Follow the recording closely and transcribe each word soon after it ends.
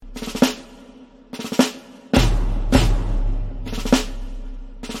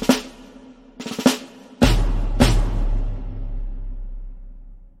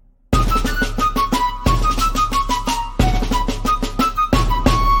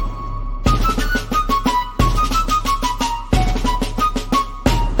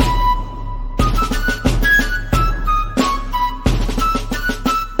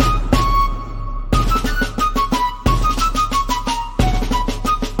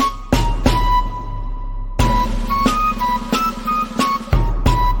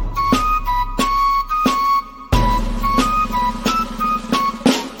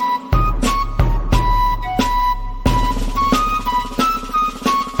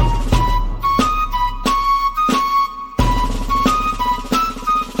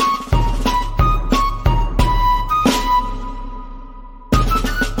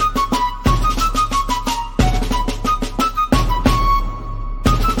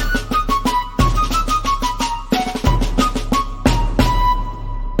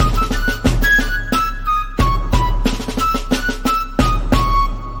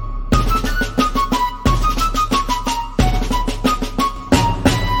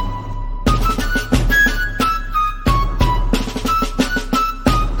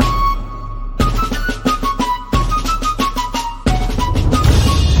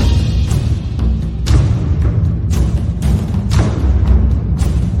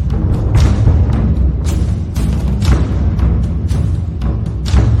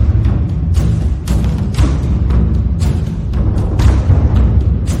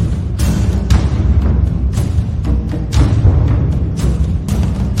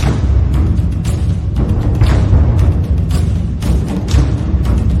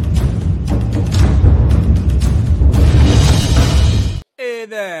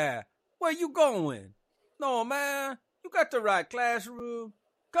Where you going? No, man. You got the right classroom.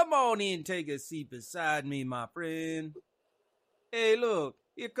 Come on in, take a seat beside me, my friend. Hey, look,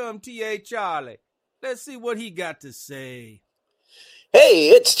 here come T.A. Charlie. Let's see what he got to say. Hey,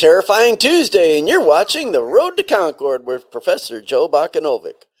 it's Terrifying Tuesday, and you're watching The Road to Concord with Professor Joe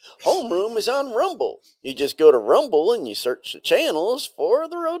Bakanovic. Homeroom is on Rumble. You just go to Rumble and you search the channels for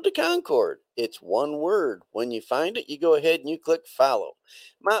The Road to Concord. It's one word. When you find it, you go ahead and you click follow.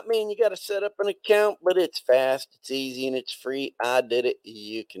 Might mean you got to set up an account, but it's fast, it's easy, and it's free. I did it.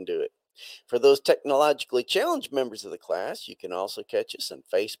 You can do it. For those technologically challenged members of the class, you can also catch us on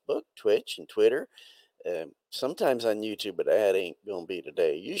Facebook, Twitch, and Twitter. Sometimes on YouTube, but that ain't going to be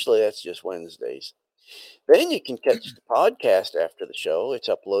today. Usually that's just Wednesdays. Then you can catch the podcast after the show. It's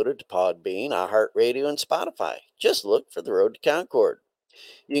uploaded to Podbean, iHeartRadio, and Spotify. Just look for The Road to Concord.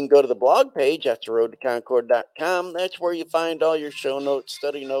 You can go to the blog page at theroadtoconcord.com. That's where you find all your show notes,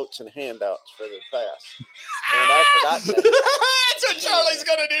 study notes, and handouts for the class. And I forgot that. That's what Charlie's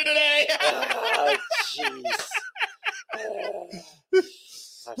going to do today. Jeez.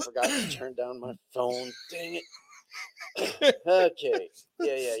 I forgot to turn down my phone. Dang it. Okay.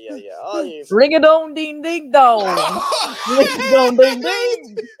 Yeah. All you... Ring a dong ding ding dong. Ring a dong ding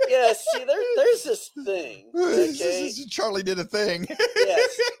ding. Yeah, see, there's this thing. Okay? Charlie did a thing.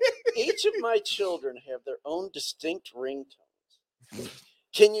 Yes. Each of my children have their own distinct ringtones.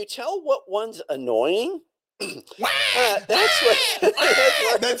 Can you tell what one's annoying? That's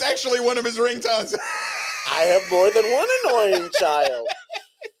actually one of his ringtones. I have more than one annoying child.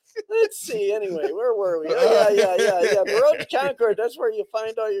 Let's see. Anyway, where were we? Oh, yeah. The Road to Concord. That's where you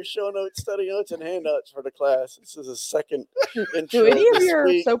find all your show notes, study notes, and handouts for the class. This is a second intro. Do any of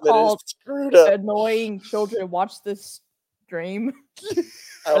your so-called annoying children watch this stream?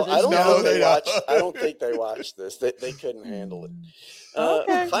 I don't think they watch this. They couldn't handle it.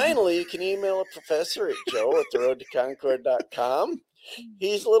 Okay. Finally, you can email a professor at joe@theroadtoconcord.com.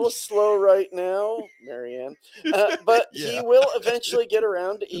 He's a little slow right now, Marianne, but he will eventually get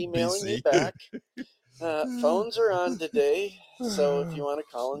around to emailing you back. Phones are on today, so if you want to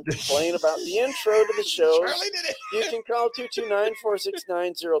call and complain about the intro to the show, you can call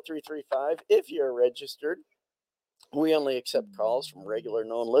 229-469-0335 if you're registered. We only accept calls from regular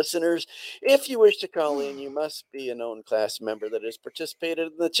known listeners. If you wish to call in, you must be a known class member that has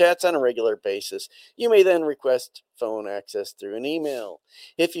participated in the chats on a regular basis. You may then request phone access through an email.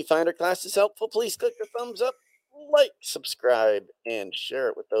 If you find our classes helpful, please click the thumbs up, like, subscribe, and share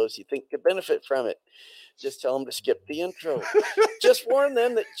it with those you think could benefit from it. Just tell them to skip the intro. Just warn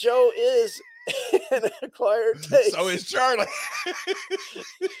them that Joe is an acquired taste. So is Charlie.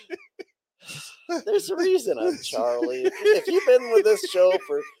 There's a reason I'm Charlie. If you've been with this show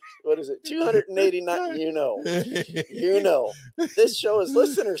for, 289, you know. This show is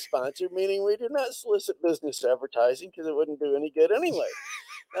listener sponsored, meaning we do not solicit business advertising because it wouldn't do any good anyway.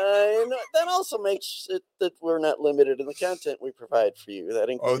 And that also makes it that we're not limited in the content we provide for you. That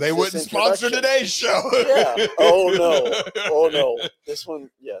includes they wouldn't sponsor today's show. Yeah. Oh no. This one,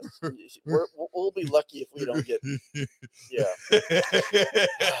 yes. We'll be lucky if we don't get. Yeah.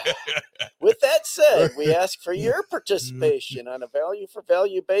 With that said, we ask for your participation on a value for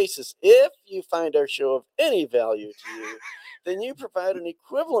value basis. If you find our show of any value to you, then you provide an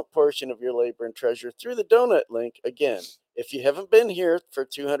equivalent portion of your labor and treasure through the donut link. Again, if you haven't been here for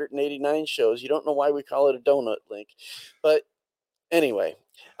 289 shows, you don't know why we call it a donut link. But anyway,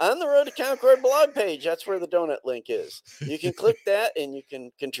 on the Road to Concord blog page, that's where the donut link is. You can click that and you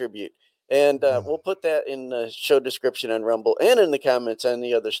can contribute. And we'll put that in the show description on Rumble and in the comments on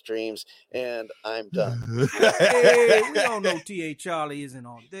the other streams. And I'm done. Hey, we all know T.A. Charlie isn't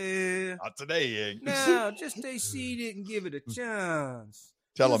on there. Not today, Now, just stay seated and give it a chance.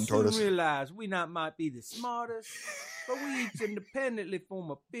 Tell him, Tortoise. Realize we might be the smartest, but we each independently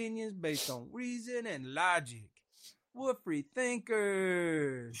form opinions based on reason and logic. We're free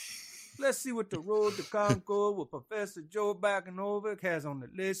thinkers. Let's see what the Road to Concord with Professor Joe Bakanovic has on the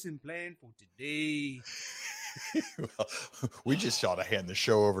lesson plan for today. Well, we just ought to hand the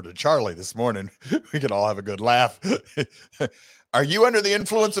show over to Charlie this morning. We can all have a good laugh. Are you under the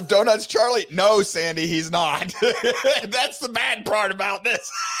influence of donuts, Charlie? No, Sandy, he's not. That's the bad part about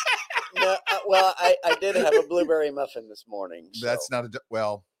this. No, well, I did have a blueberry muffin this morning. So that's not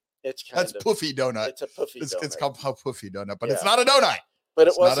it's that's puffy donut. It's a puffy donut. It's called a puffy donut, but it's not a donut. But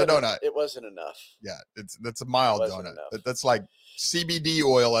it wasn't a donut. It wasn't enough. Yeah, that's a mild donut. That's like CBD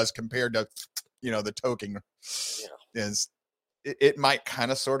oil as compared to, the toking. Yeah. It might kind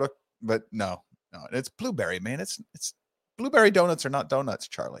of sort of, but no, it's blueberry, man. It's blueberry donuts are not donuts,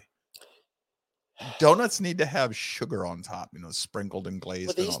 Charlie. Donuts need to have sugar on top, sprinkled and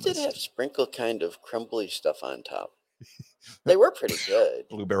glazed. Well, these and did have sprinkled kind of crumbly stuff on top. They were pretty good.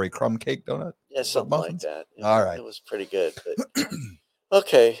 Blueberry crumb cake donut? Yeah, something like that. All right. It was pretty good. But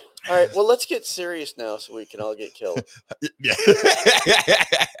okay. All right. Well, let's get serious now so we can all get killed. Yeah.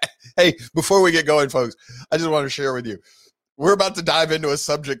 Hey, before we get going, folks, I just want to share with you. We're about to dive into a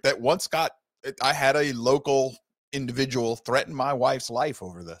subject that once I had a local individual threaten my wife's life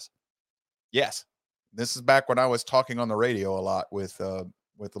over this. Yes. This is back when I was talking on the radio a lot with the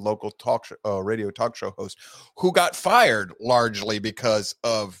local radio talk show host who got fired largely because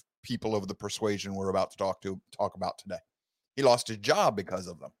of people of the persuasion we're about to talk about today. He lost his job because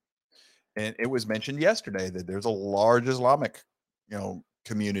of them. And it was mentioned yesterday that there's a large Islamic,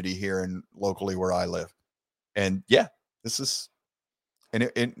 community here locally where I live. And yeah, this is and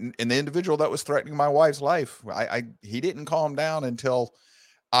the individual that was threatening my wife's life, he didn't calm down until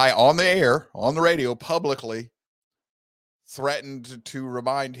I, on the air, on the radio, publicly threatened to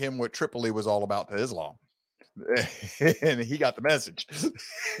remind him what Tripoli was all about to Islam. And he got the message.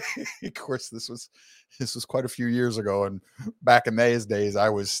 Of course, this was quite a few years ago. And back in those days, I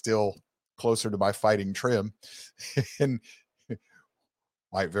was still closer to my fighting trim and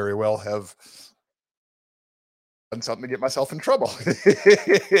might very well have done something to get myself in trouble.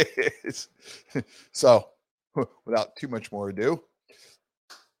 So, without too much more ado,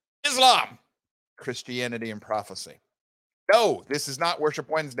 Islam, Christianity, and prophecy. No, this is not Worship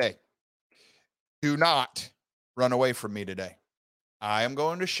Wednesday. Do not run away from me today. I am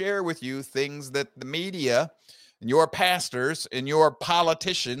going to share with you things that the media and your pastors and your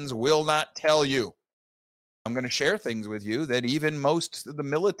politicians will not tell you. I'm going to share things with you that even most of the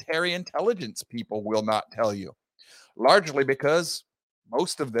military intelligence people will not tell you, largely because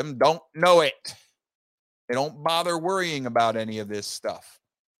most of them don't know it. They don't bother worrying about any of this stuff.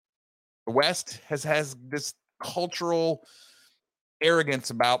 The West has this cultural arrogance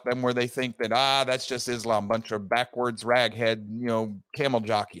about them where they think that, that's just Islam, bunch of backwards raghead, camel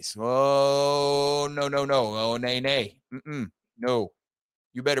jockeys. Oh, no. Oh, nay. No,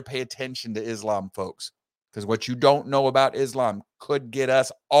 you better pay attention to Islam, folks, because what you don't know about Islam could get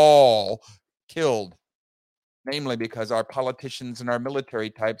us all killed, namely because our politicians and our military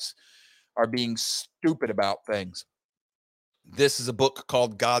types are being stupid about things. This is a book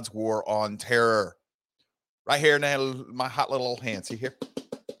called God's War on Terror. Right here in my hot little old hand. See here?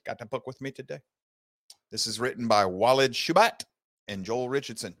 Got that book with me today. This is written by Walid Shoebat and Joel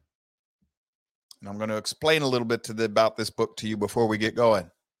Richardson. And I'm going to explain a little bit about this book to you before we get going.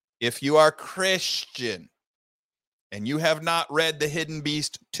 If you are Christian and you have not read The Hidden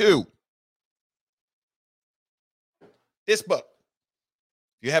Beast 2, this book,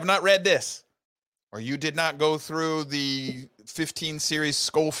 if you have not read this, or you did not go through the 15 series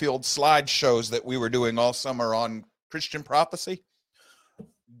Schofield slideshows that we were doing all summer on Christian prophecy,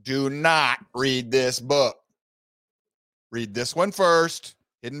 do not read this book. Read this one first,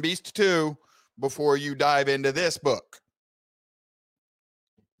 Hidden Beast 2, before you dive into this book.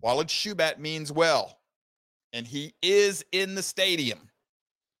 Walid Shoebat means well, and he is in the stadium,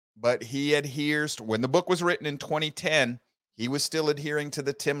 but he adheres to, when the book was written in 2010, he was still adhering to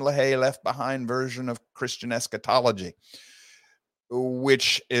the Tim LaHaye Left Behind version of Christian eschatology,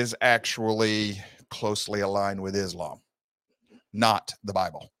 which is actually closely aligned with Islam, not the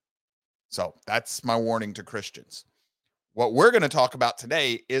Bible. So that's my warning to Christians. What we're going to talk about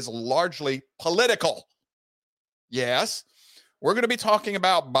today is largely political. Yes, we're going to be talking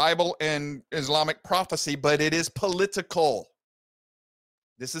about Bible and Islamic prophecy, but it is political.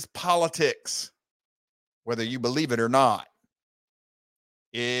 This is politics, whether you believe it or not.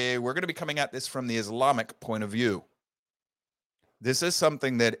 We're going to be coming at this from the Islamic point of view. This is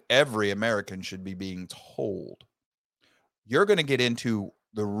something that every American should be being told. You're going to get into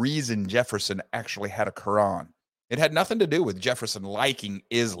the reason Jefferson actually had a Quran. It had nothing to do with Jefferson liking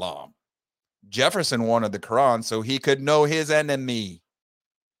Islam. Jefferson wanted the Quran so he could know his enemy.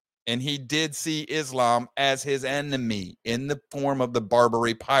 And he did see Islam as his enemy in the form of the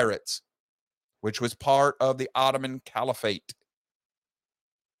Barbary pirates, which was part of the Ottoman Caliphate.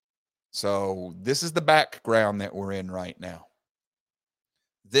 So this is the background that we're in right now.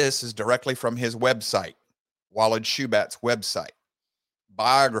 This is directly from his website, Walid Shoebat's website.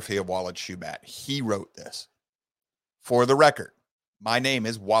 Biography of Walid Shoebat. He wrote this. For the record, my name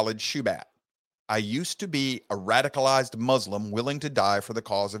is Walid Shoebat. I used to be a radicalized Muslim willing to die for the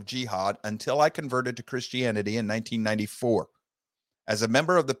cause of jihad until I converted to Christianity in 1994. As a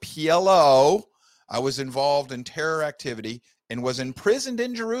member of the PLO, I was involved in terror activity and was imprisoned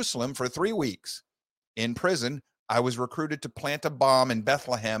in Jerusalem for 3 weeks. In prison, I was recruited to plant a bomb in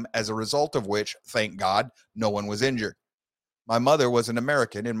Bethlehem, as a result of which, thank God, no one was injured. My mother was an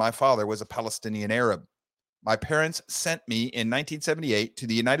American and my father was a Palestinian Arab. My parents sent me in 1978 to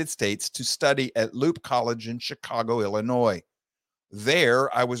the United States to study at Loop College in Chicago, Illinois.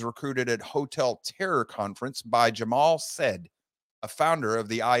 There, I was recruited at Hotel Terror Conference by Jamal Said, a founder of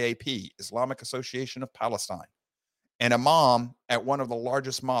the IAP, Islamic Association of Palestine, and imam at one of the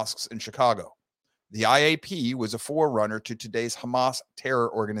largest mosques in Chicago. The IAP was a forerunner to today's Hamas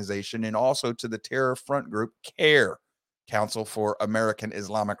terror organization and also to the terror front group CAIR, Council for American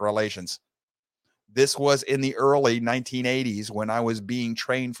Islamic Relations. This was in the early 1980s when I was being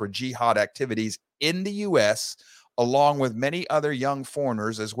trained for jihad activities in the U.S., along with many other young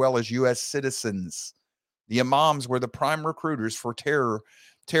foreigners as well as U.S. citizens. The imams were the prime recruiters for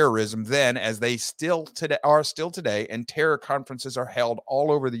terrorism then, as they are still today, and terror conferences are held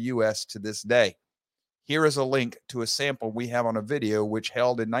all over the U.S. to this day. Here is a link to a sample we have on a video which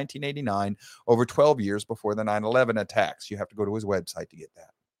held in 1989, over 12 years before the 9/11 attacks. You have to go to his website to get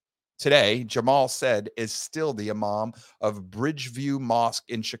that. Today, Jamal Said is still the imam of Bridgeview Mosque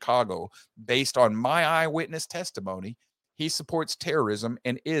in Chicago. Based on my eyewitness testimony, he supports terrorism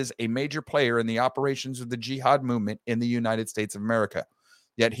and is a major player in the operations of the jihad movement in the United States of America.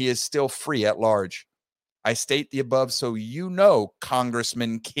 Yet he is still free at large. I state the above so you know,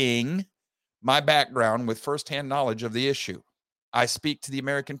 Congressman King, my background with firsthand knowledge of the issue. I speak to the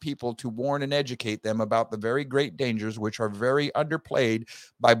American people to warn and educate them about the very great dangers which are very underplayed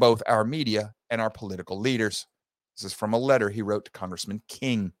by both our media and our political leaders. This is from a letter he wrote to Congressman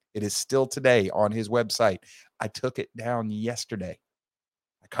King. It is still today on his website. I took it down yesterday.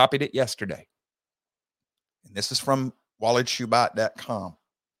 I copied it yesterday. And this is from WalidShubat.com.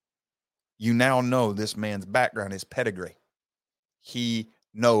 You now know this man's background, his pedigree. He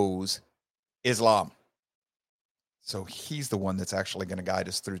knows Islam. So he's the one that's actually going to guide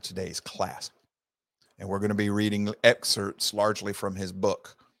us through today's class. And we're going to be reading excerpts largely from his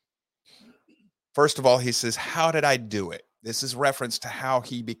book. First of all, he says, how did I do it? This is reference to how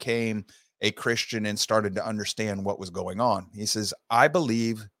he became a Christian and started to understand what was going on. He says, I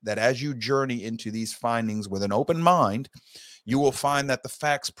believe that as you journey into these findings with an open mind, you will find that the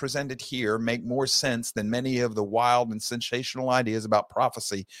facts presented here make more sense than many of the wild and sensational ideas about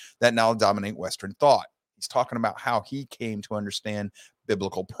prophecy that now dominate Western thought. He's talking about how he came to understand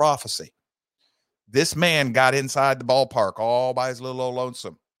biblical prophecy. This man got inside the ballpark all by his little old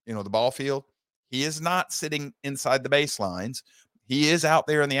lonesome. You know, the ball field. He is not sitting inside the baselines. He is out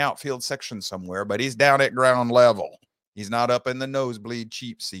there in the outfield section somewhere, but he's down at ground level. He's not up in the nosebleed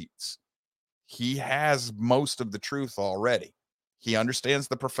cheap seats. He has most of the truth already. He understands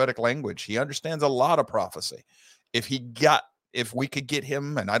the prophetic language. He understands a lot of prophecy. If we could get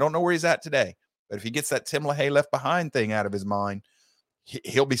him, and I don't know where he's at today, but if he gets that Tim LaHaye Left Behind thing out of his mind,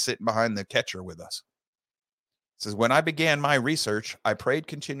 he'll be sitting behind the catcher with us. It says, when I began my research, I prayed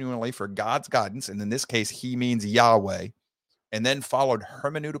continually for God's guidance, and in this case, he means Yahweh, and then followed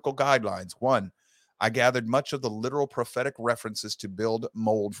hermeneutical guidelines. 1, I gathered much of the literal prophetic references to build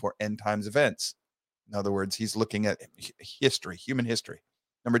mold for end times events. In other words, he's looking at history, human history.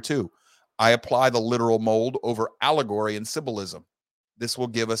 Number 2, I apply the literal mold over allegory and symbolism. This will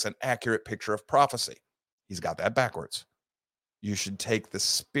give us an accurate picture of prophecy. He's got that backwards. You should take the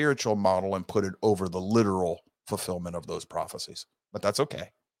spiritual model and put it over the literal fulfillment of those prophecies. But that's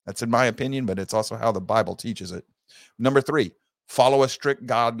okay. That's in my opinion, but it's also how the Bible teaches it. Number 3, follow a strict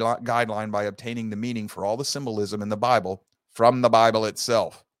guideline by obtaining the meaning for all the symbolism in the Bible from the Bible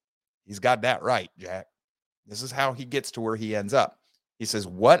itself. He's got that right, Jack. This is how he gets to where he ends up. He says,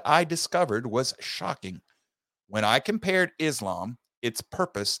 what I discovered was shocking. When I compared Islam, its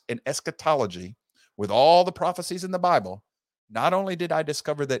purpose and eschatology with all the prophecies in the Bible, not only did I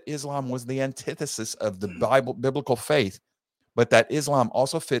discover that Islam was the antithesis of the biblical faith, but that Islam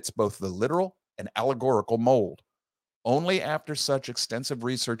also fits both the literal and allegorical mold. Only after such extensive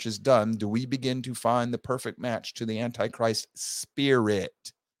research is done do we begin to find the perfect match to the Antichrist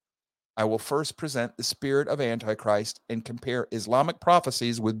spirit. I will first present the spirit of Antichrist and compare Islamic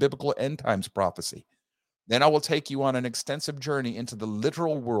prophecies with biblical end times prophecy. Then I will take you on an extensive journey into the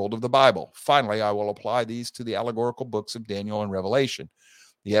literal world of the Bible. Finally, I will apply these to the allegorical books of Daniel and Revelation.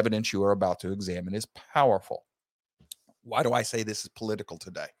 The evidence you are about to examine is powerful. Why do I say this is political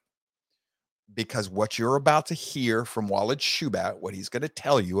today? Because what you're about to hear from Walid Shubat, what he's going to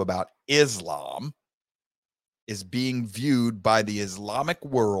tell you about Islam, is being viewed by the Islamic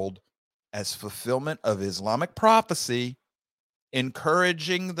world as fulfillment of Islamic prophecy,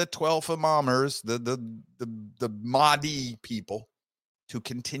 encouraging the 12 Imamers, the Mahdi people, to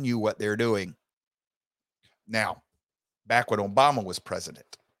continue what they're doing. Now, back when Obama was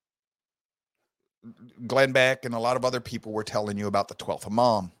president, Glenn Beck and a lot of other people were telling you about the 12th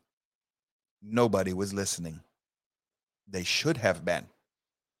Imam. Nobody was listening. They should have been.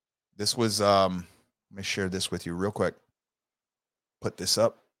 This was, let me share this with you real quick. Put this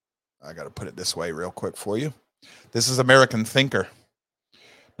up. I got to put it this way real quick for you. This is American Thinker.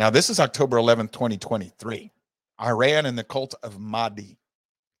 Now, this is October 11th, 2023. Iran and the cult of Mahdi.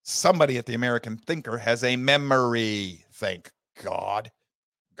 Somebody at the American Thinker has a memory. Thank God.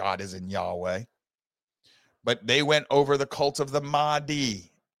 God is in Yahweh. But they went over the cult of the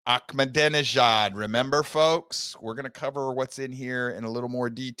Mahdi. Ahmadinejad. Remember, folks? We're going to cover what's in here in a little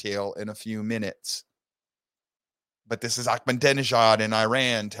more detail in a few minutes. But this is Ahmadinejad in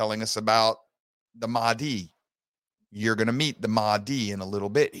Iran telling us about the Mahdi. You're going to meet the Mahdi in a little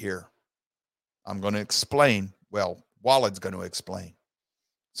bit here. I'm going to explain. Well, Walid's going to explain.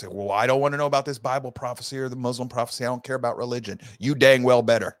 Say, well, I don't want to know about this Bible prophecy or the Muslim prophecy. I don't care about religion. You dang well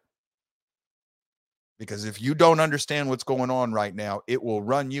better. Because if you don't understand what's going on right now, it will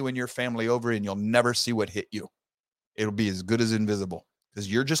run you and your family over and you'll never see what hit you. It'll be as good as invisible.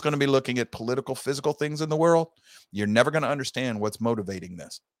 Because you're just going to be looking at political, physical things in the world. You're never going to understand what's motivating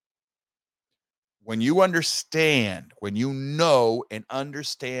this. When you understand, when you know and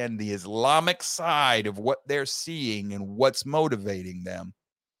understand the Islamic side of what they're seeing and what's motivating them,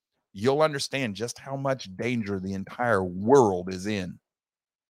 you'll understand just how much danger the entire world is in.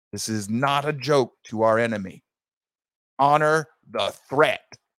 This is not a joke to our enemy. Honor the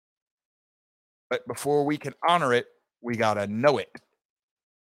threat. But before we can honor it, we got to know it.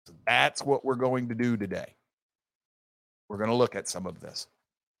 So that's what we're going to do today. We're going to look at some of this.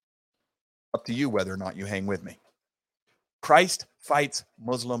 Up to you whether or not you hang with me. Christ Fights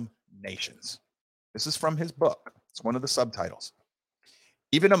Muslim Nations. This is from his book. It's one of the subtitles.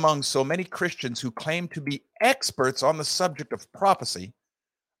 Even among so many Christians who claim to be experts on the subject of prophecy,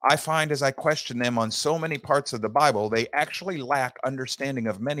 I find as I question them on so many parts of the Bible, they actually lack understanding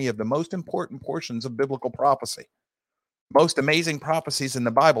of many of the most important portions of biblical prophecy. Most amazing prophecies in the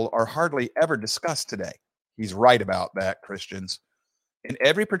Bible are hardly ever discussed today. He's right about that, Christians. In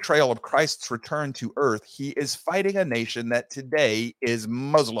every portrayal of Christ's return to earth, he is fighting a nation that today is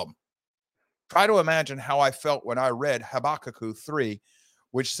Muslim. Try to imagine how I felt when I read Habakkuk 3,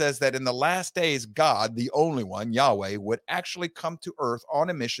 which says that in the last days, God, the only one, Yahweh, would actually come to earth on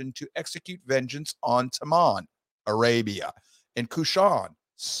a mission to execute vengeance on Teman, Arabia, and Cushan,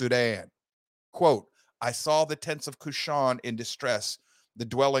 Sudan. Quote, I saw the tents of Cushan in distress, the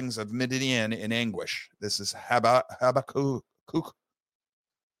dwellings of Midian in anguish. This is Habakkuk.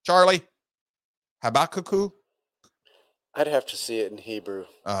 Charlie, Habakkuk? I'd have to see it in Hebrew.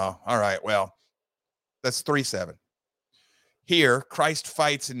 Oh, all right. Well, that's 3:7. Here, Christ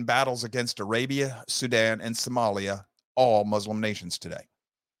fights in battles against Arabia, Sudan, and Somalia, all Muslim nations today.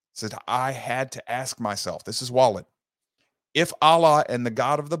 Said, I had to ask myself, this is Walid, if Allah and the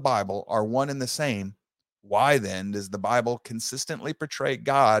God of the Bible are one and the same, why then does the Bible consistently portray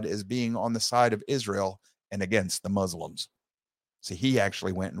God as being on the side of Israel and against the Muslims? See, he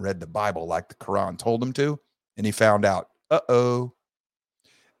actually went and read the Bible like the Quran told him to, and he found out, uh-oh.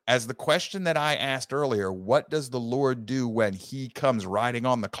 As the question that I asked earlier, what does the Lord do when he comes riding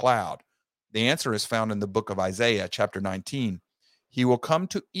on the cloud? The answer is found in the book of Isaiah, chapter 19. He will come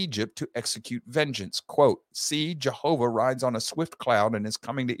to Egypt to execute vengeance. Quote, see, Jehovah rides on a swift cloud and is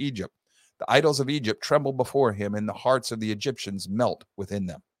coming to Egypt. The idols of Egypt tremble before him, and the hearts of the Egyptians melt within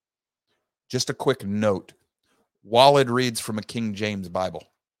them. Just a quick note. Walid reads from a King James Bible.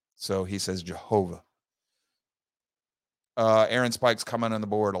 So he says Jehovah. Aaron Spike's coming on the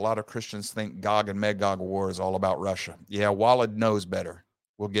board. A lot of Christians think Gog and Magog war is all about Russia. Yeah, Walid knows better.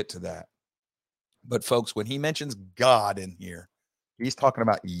 We'll get to that. But folks, when he mentions God in here, he's talking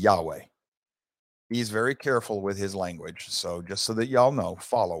about Yahweh. He's very careful with his language. So just so that y'all know,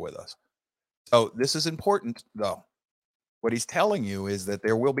 follow with us. So this is important, though. What he's telling you is that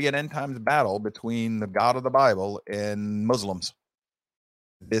there will be an end times battle between the God of the Bible and Muslims.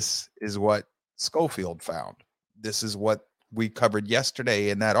 This is what Schofield found. This is what we covered yesterday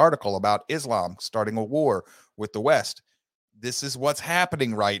in that article about Islam starting a war with the West. This is what's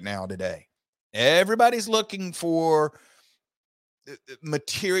happening right now today. Everybody's looking for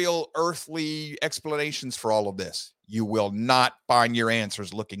material, earthly explanations for all of this. You will not find your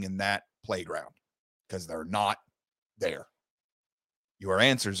answers looking in that playground because they're not there. Your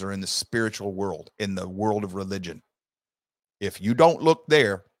answers are in the spiritual world, in the world of religion. If you don't look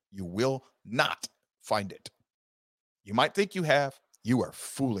there, you will not find it. You might think you have. You are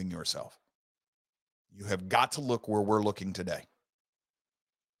fooling yourself. You have got to look where we're looking today.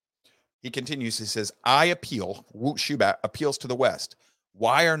 He continues, he says, I appeal, Wu Shubat appeals to the West.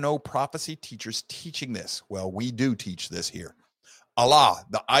 Why are no prophecy teachers teaching this? Well, we do teach this here. Allah,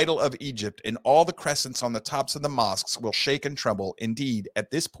 the idol of Egypt, and all the crescents on the tops of the mosques will shake and tremble. Indeed,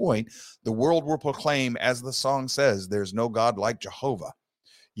 at this point, the world will proclaim, as the song says, there's no God like Jehovah.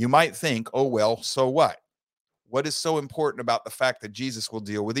 You might think, oh, well, so what? What is so important about the fact that Jesus will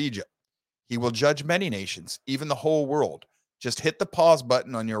deal with Egypt? He will judge many nations, even the whole world. Just hit the pause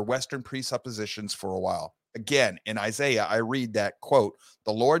button on your Western presuppositions for a while. Again, in Isaiah, I read that, quote,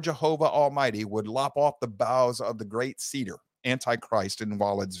 the Lord Jehovah Almighty would lop off the boughs of the great cedar, Antichrist in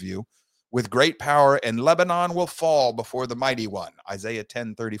Walid's view, with great power, and Lebanon will fall before the mighty one. Isaiah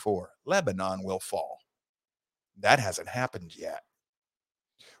 10:34. Lebanon will fall. That hasn't happened yet.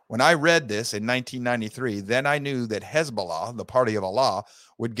 When I read this in 1993, then I knew that Hezbollah, the party of Allah,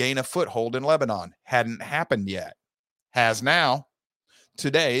 would gain a foothold in Lebanon. Hadn't happened yet. Has now.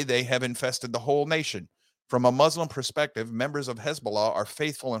 Today, they have infested the whole nation. From a Muslim perspective, members of Hezbollah are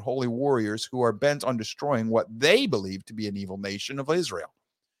faithful and holy warriors who are bent on destroying what they believe to be an evil nation of Israel.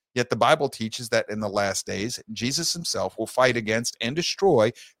 Yet the Bible teaches that in the last days, Jesus himself will fight against and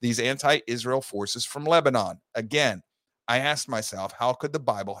destroy these anti-Israel forces from Lebanon. Again, I asked myself, how could the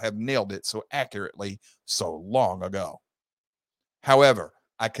Bible have nailed it so accurately so long ago? However,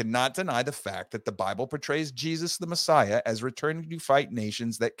 I could not deny the fact that the Bible portrays Jesus the Messiah as returning to fight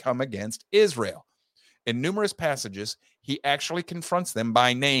nations that come against Israel. In numerous passages, he actually confronts them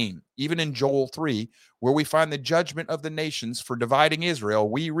by name. Even in Joel 3, where we find the judgment of the nations for dividing Israel,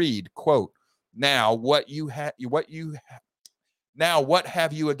 we read, quote, Now what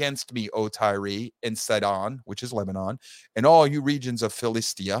have you against me, O Tyre and Sidon, which is Lebanon, and all you regions of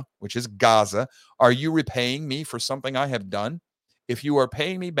Philistia, which is Gaza? Are you repaying me for something I have done? If you are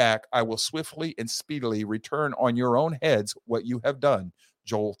paying me back, I will swiftly and speedily return on your own heads what you have done.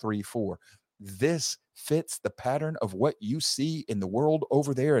 Joel 3:4. This fits the pattern of what you see in the world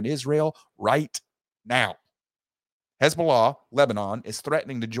over there in Israel right now. Hezbollah, Lebanon, is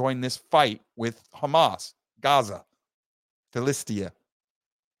threatening to join this fight with Hamas, Gaza, Philistia.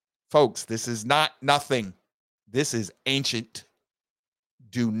 Folks, this is not nothing. This is ancient.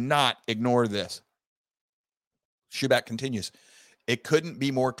 Do not ignore this. Shubat continues. It couldn't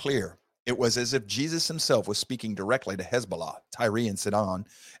be more clear. It was as if Jesus himself was speaking directly to Hezbollah, Tyre and Sidon,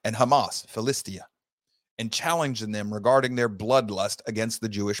 and Hamas, Philistia, and challenging them regarding their bloodlust against the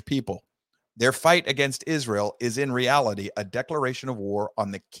Jewish people. Their fight against Israel is in reality a declaration of war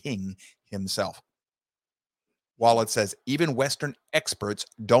on the king himself. While it says even Western experts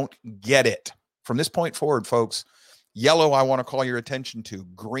don't get it. From this point forward, folks, yellow I want to call your attention to.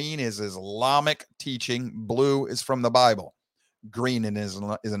 Green is Islamic teaching. Blue is from the Bible. Green is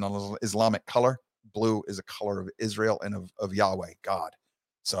an Islamic color. Blue is a color of Israel and of Yahweh, God.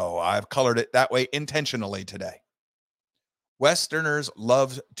 So I've colored it that way intentionally today. Westerners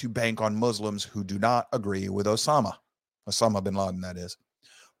love to bank on Muslims who do not agree with Osama bin Laden, that is.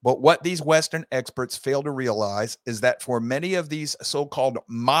 But what these Western experts fail to realize is that for many of these so-called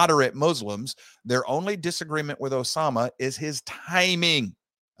moderate Muslims, their only disagreement with Osama is his timing.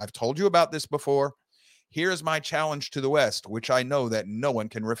 I've told you about this before. Here's my challenge to the West, which I know that no one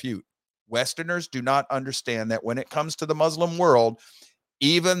can refute. Westerners do not understand that when it comes to the Muslim world,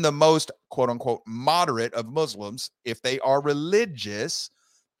 even the most quote-unquote moderate of Muslims, if they are religious,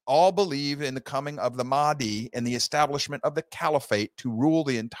 all believe in the coming of the Mahdi and the establishment of the caliphate to rule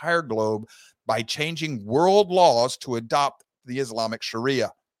the entire globe by changing world laws to adopt the Islamic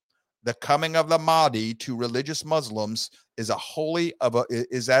Sharia. The coming of the Mahdi to religious Muslims is as holy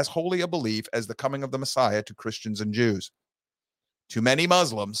a belief as the coming of the Messiah to Christians and Jews. To many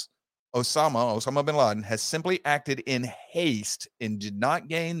Muslims, Osama bin Laden has simply acted in haste and did not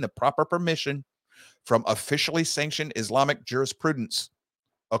gain the proper permission from officially sanctioned Islamic jurisprudence.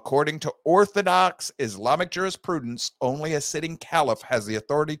 According to Orthodox Islamic jurisprudence, only a sitting caliph has the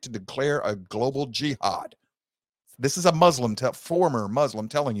authority to declare a global jihad. This is a former Muslim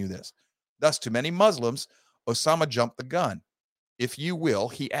telling you this. Thus, to many Muslims, Osama jumped the gun. If you will,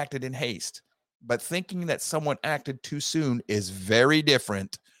 he acted in haste. But thinking that someone acted too soon is very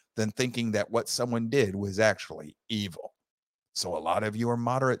different than thinking that what someone did was actually evil. So a lot of your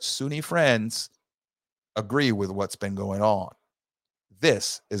moderate Sunni friends agree with what's been going on.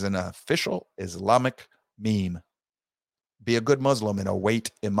 This is an official Islamic meme. Be a good Muslim and await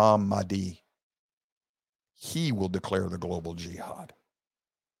Imam Mahdi. He will declare the global jihad.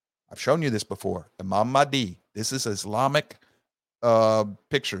 I've shown you this before. Imam Mahdi. This is Islamic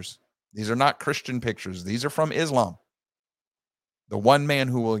pictures. These are not Christian pictures. These are from Islam. The one man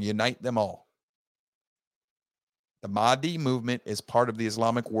who will unite them all. The Mahdi movement is part of the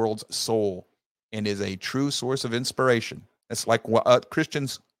Islamic world's soul and is a true source of inspiration. It's like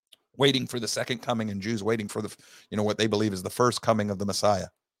Christians waiting for the second coming and Jews waiting for what they believe is the first coming of the Messiah.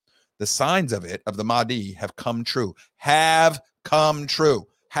 The signs of the Mahdi have come true. Have come true.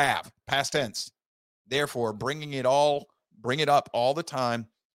 Have, past tense. Therefore, bring it up all the time,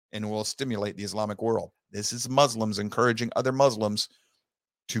 and will stimulate the Islamic world. This is Muslims encouraging other Muslims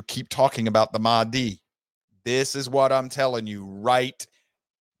to keep talking about the Mahdi. This is what I'm telling you right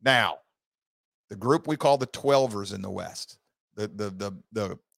now. The group we call the 12ers in the West,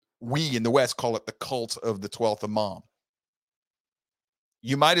 we in the West call it the cult of the 12th Imam.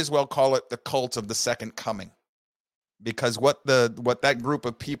 You might as well call it the cult of the second coming, because what that group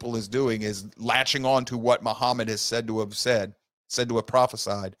of people is doing is latching on to what Muhammad is said to have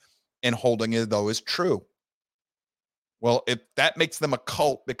prophesied, and holding it though is true. Well, if that makes them a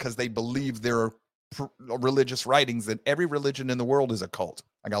cult because they believe there are religious writings, then every religion in the world is a cult.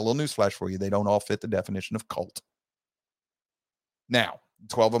 I got a little newsflash for you. They don't all fit the definition of cult. Now,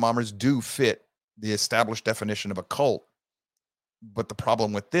 12 Imamers do fit the established definition of a cult. But the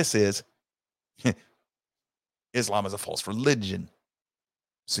problem with this is Islam is a false religion.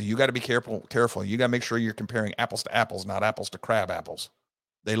 So you got to be careful. You got to make sure you're comparing apples to apples, not apples to crab apples.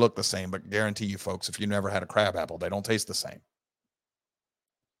 They look the same, but guarantee you folks, if you never had a crab apple, they don't taste the same.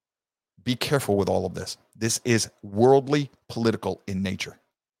 Be careful with all of this. This is worldly political in nature.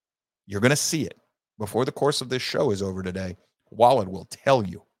 You're going to see it. Before the course of this show is over today, Walid will tell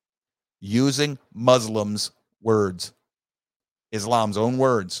you, using Muslims' words, Islam's own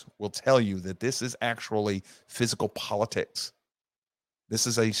words, will tell you that this is actually physical politics. This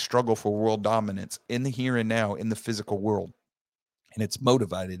is a struggle for world dominance in the here and now, in the physical world. And it's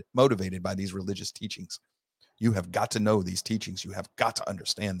motivated by these religious teachings. You have got to know these teachings. You have got to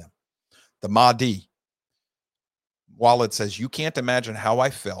understand them. The Mahdi, Walid says, you can't imagine how I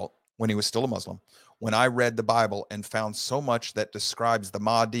felt when he was still a Muslim, when I read the Bible and found so much that describes the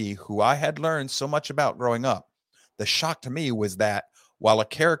Mahdi, who I had learned so much about growing up. The shock to me was that while a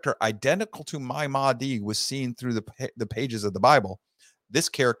character identical to my Mahdi was seen through the pages of the Bible, this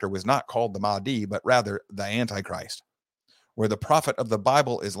character was not called the Mahdi, but rather the Antichrist. Were the prophet of the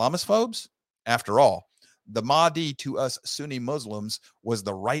Bible Islamophobes? After all, the Mahdi to us Sunni Muslims was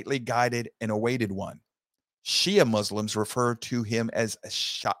the rightly guided and awaited one. Shia Muslims refer to him as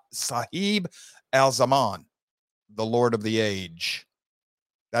Sahib al-Zaman, the Lord of the Age.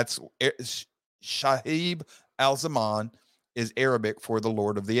 That's Sahib al-Zaman is Arabic for the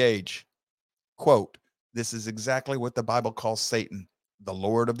Lord of the Age. Quote, this is exactly what the Bible calls Satan, the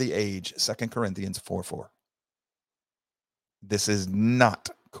Lord of the Age, 2 Corinthians 4:4. This is not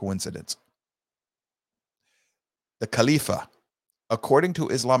coincidence. The Khalifa. According to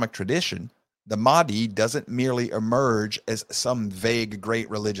Islamic tradition, the Mahdi doesn't merely emerge as some vague great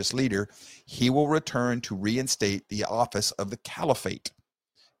religious leader. He will return to reinstate the office of the caliphate.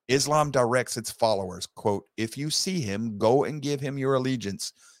 Islam directs its followers, quote, if you see him, go and give him your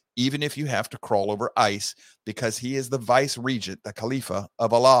allegiance, even if you have to crawl over ice, because he is the vice regent, the Khalifa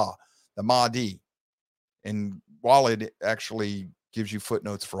of Allah, the Mahdi. And Walid actually gives you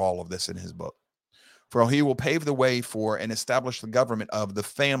footnotes for all of this in his book. For he will pave the way for and establish the government of the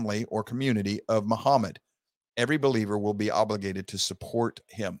family or community of Muhammad. Every believer will be obligated to support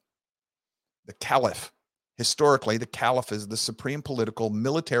him. The Caliph. Historically, the Caliph is the supreme political,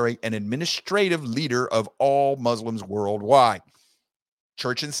 military, and administrative leader of all Muslims worldwide.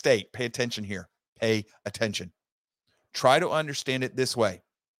 Church and state, pay attention here. Pay attention. Try to understand it this way.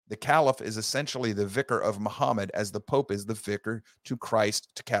 The Caliph is essentially the vicar of Muhammad, as the Pope is the vicar to Christ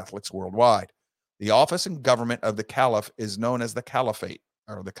to Catholics worldwide. The office and government of the Caliph is known as the Caliphate,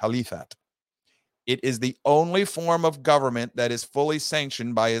 or the Caliphate. It is the only form of government that is fully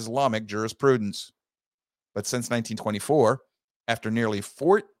sanctioned by Islamic jurisprudence. But since 1924, after nearly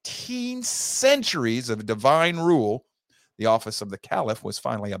 14 centuries of divine rule, the office of the Caliph was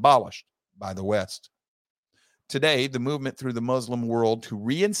finally abolished by the West. Today, the movement through the Muslim world to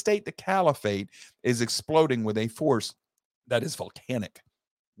reinstate the Caliphate is exploding with a force that is volcanic,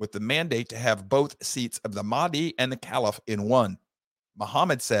 with the mandate to have both seats of the Mahdi and the Caliph in one.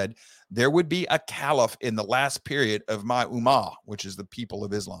 Muhammad said there would be a Caliph in the last period of my Ummah, which is the people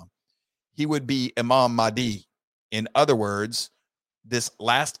of Islam. He would be Imam Mahdi. In other words, this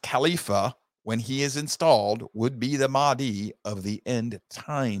last Khalifa, when he is installed, would be the Mahdi of the end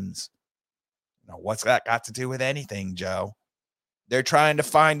times. Now, what's that got to do with anything, Joe? They're trying to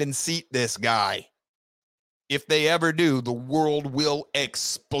find and seat this guy. If they ever do, the world will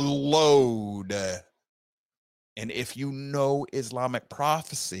explode. And if you know Islamic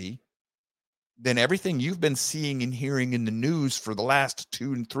prophecy, then everything you've been seeing and hearing in the news for the last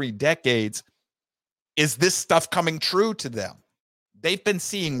 2 and 3 decades is this stuff coming true to them. They've been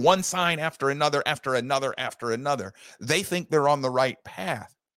seeing one sign after another, after another, after another. They think they're on the right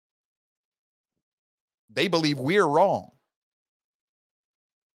path. They believe we're wrong.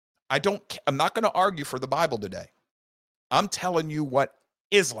 I'm not going to argue for the Bible today. I'm telling you what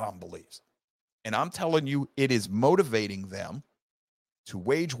Islam believes. And I'm telling you it is motivating them to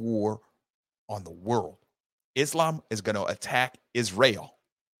wage war on the world. Islam is going to attack Israel.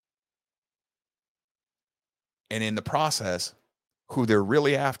 And in the process, who they're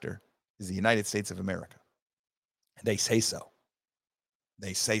really after is the United States of America. They say so.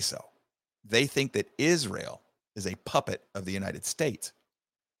 They say so. They think that Israel is a puppet of the United States.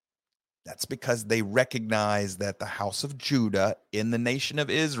 That's because they recognize that the house of Judah in the nation of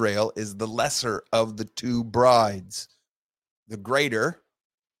Israel is the lesser of the two brides. The greater,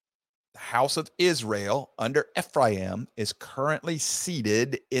 the house of Israel under Ephraim, is currently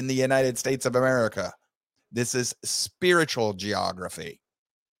seated in the United States of America. This is spiritual geography.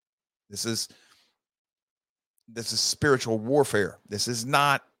 This is spiritual warfare. This is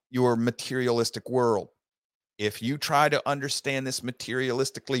not your materialistic world. If you try to understand this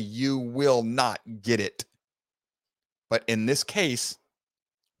materialistically, you will not get it. But in this case,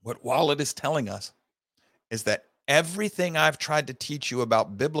 what Wallet is telling us is that everything I've tried to teach you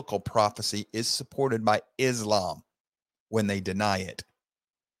about biblical prophecy is supported by Islam when they deny it.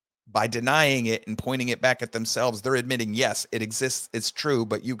 By denying it and pointing it back at themselves, they're admitting, yes, it exists, it's true,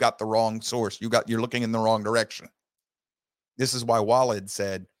 but you got the wrong source. You're looking in the wrong direction. This is why Walid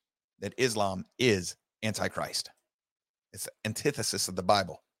said that Islam is Antichrist. It's the antithesis of the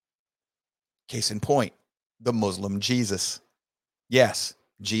Bible. Case in point, the Muslim Jesus. Yes,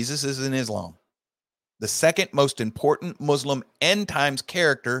 Jesus is in Islam. The second most important Muslim end times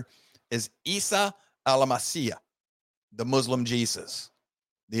character is Isa al-Masih, the Muslim Jesus.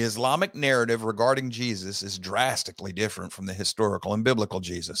 The Islamic narrative regarding Jesus is drastically different from the historical and biblical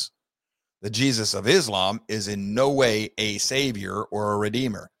Jesus. The Jesus of Islam is in no way a savior or a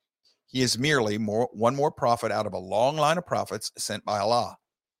redeemer. He is merely one more prophet out of a long line of prophets sent by Allah.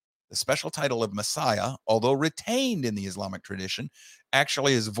 The special title of Messiah, although retained in the Islamic tradition,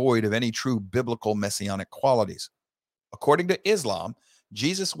 actually is void of any true biblical messianic qualities. According to Islam,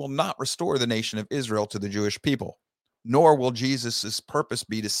 Jesus will not restore the nation of Israel to the Jewish people, nor will Jesus' purpose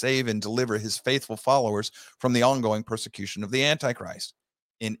be to save and deliver his faithful followers from the ongoing persecution of the Antichrist.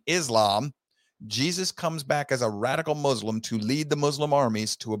 In Islam, Jesus comes back as a radical Muslim to lead the Muslim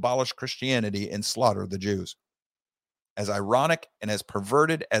armies to abolish Christianity and slaughter the Jews. As ironic and as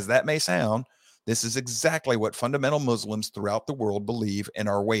perverted as that may sound, this is exactly what fundamental Muslims throughout the world believe and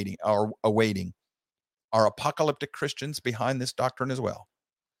are awaiting. Are apocalyptic Christians behind this doctrine as well?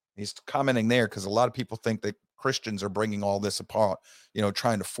 He's commenting there because a lot of people think that Christians are bringing all this apart,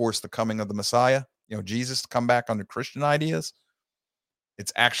 trying to force the coming of the Messiah, Jesus to come back under Christian ideas.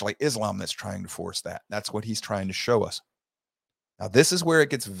 It's actually Islam that's trying to force that. That's what he's trying to show us. Now, this is where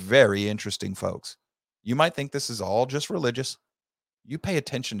it gets very interesting, folks. You might think this is all just religious. You pay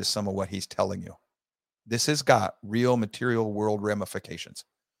attention to some of what he's telling you. This has got real material world ramifications.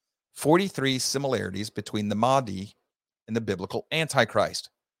 43 similarities between the Mahdi and the biblical Antichrist.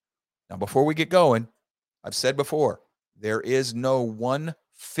 Now, before we get going, I've said before, there is no one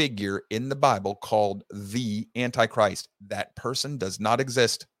figure in the Bible called the Antichrist. That person does not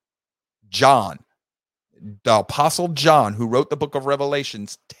exist. John, the Apostle John, who wrote the book of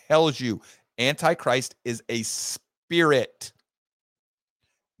Revelations, tells you Antichrist is a spirit.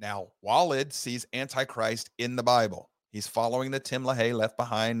 Now, Walid sees Antichrist in the Bible. He's following the Tim LaHaye Left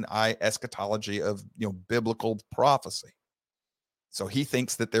Behind eschatology of biblical prophecy. So he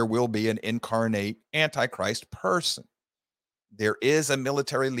thinks that there will be an incarnate Antichrist person. There is a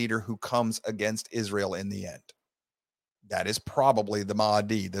military leader who comes against Israel in the end. That is probably the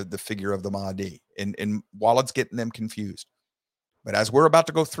Mahdi, the figure of the Mahdi. And Walid's getting them confused. But as we're about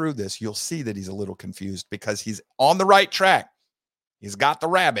to go through this, you'll see that he's a little confused because he's on the right track. He's got the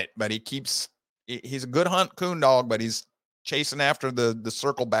rabbit, but he's a good hunt coon dog, but he's chasing after the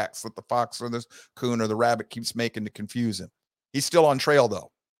circle backs that the fox or the coon or the rabbit keeps making to confuse him. He's still on trail,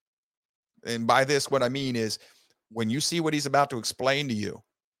 though. And by this, what I mean is when you see what he's about to explain to you,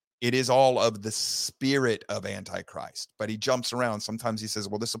 it is all of the spirit of Antichrist. But he jumps around. Sometimes he says,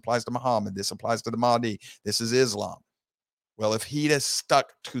 well, this applies to Muhammad. This applies to the Mahdi. This is Islam. Well, if he'd have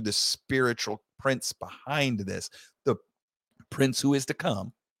stuck to the spiritual prince behind this, the prince who is to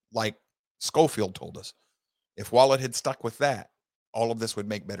come, like Schofield told us, if Walid had stuck with that, all of this would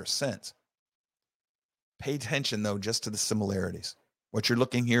make better sense. Pay attention, though, just to the similarities. What you're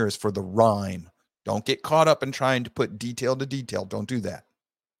looking here is for the rhyme Don't get caught up in trying to put detail to detail. Don't do that.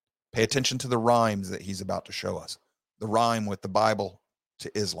 Pay attention to the rhymes that he's about to show us. The rhyme with the Bible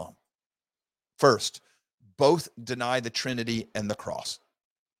to Islam. First, both deny the Trinity and the cross.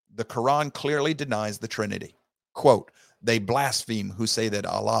 The Quran clearly denies the Trinity. Quote, they blaspheme who say that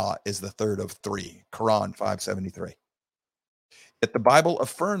Allah is the third of three. Quran 573. Yet the Bible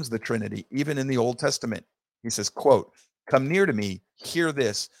affirms the Trinity, even in the Old Testament. He says, quote, come near to me, hear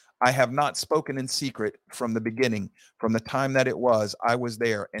this. I have not spoken in secret from the beginning, from the time that it was, I was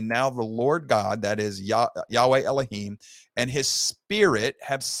there. And now the Lord God, that is Yahweh Elohim, and his spirit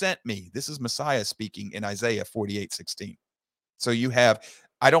have sent me. This is Messiah speaking in Isaiah 48:16. So you have,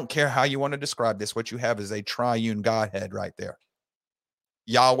 I don't care how you want to describe this, what you have is a triune Godhead right there.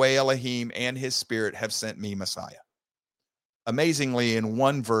 Yahweh Elohim and his spirit have sent me, Messiah. Amazingly, in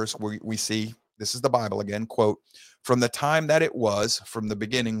one verse we see, this is the Bible again, quote, from the time that it was, from the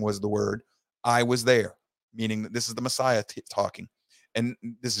beginning was the word, I was there, meaning that this is the Messiah talking. And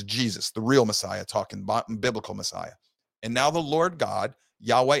this is Jesus, the real Messiah talking, biblical Messiah. And now the Lord God,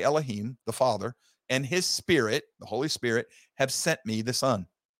 Yahweh Elohim, the Father, and his Spirit, the Holy Spirit, have sent me the Son.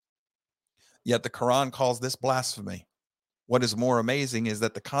 Yet the Quran calls this blasphemy. What is more amazing is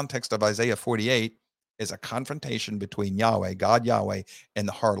that the context of Isaiah 48 is a confrontation between Yahweh, God Yahweh, and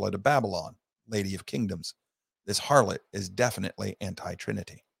the harlot of Babylon, Lady of Kingdoms. This harlot is definitely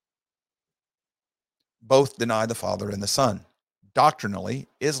anti-Trinity. Both deny the Father and the Son. Doctrinally,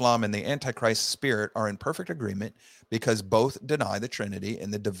 Islam and the Antichrist spirit are in perfect agreement because both deny the Trinity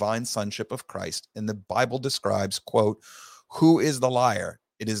and the divine sonship of Christ. And the Bible describes, quote, who is the liar?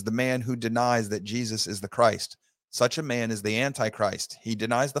 It is the man who denies that Jesus is the Christ. Such a man is the Antichrist. He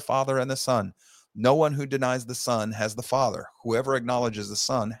denies the Father and the Son. No one who denies the Son has the Father. Whoever acknowledges the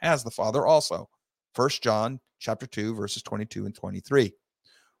Son has the Father also. 1 John chapter 2, verses 22 and 23.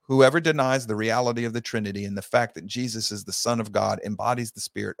 Whoever denies the reality of the Trinity and the fact that Jesus is the Son of God embodies the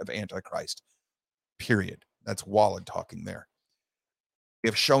spirit of Antichrist. Period. That's Walid talking there. We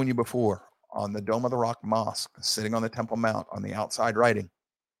have shown you before on the Dome of the Rock Mosque, sitting on the Temple Mount on the outside writing,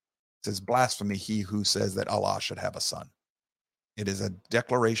 it says, blasphemy he who says that Allah should have a son. It is a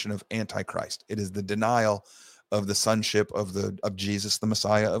declaration of Antichrist. It is the denial of the sonship of Jesus, the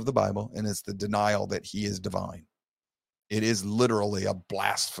Messiah of the Bible, and it's the denial that he is divine. It is literally a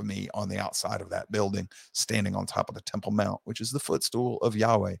blasphemy on the outside of that building, standing on top of the Temple Mount, which is the footstool of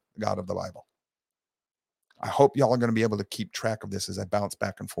Yahweh, the God of the Bible. I hope y'all are going to be able to keep track of this as I bounce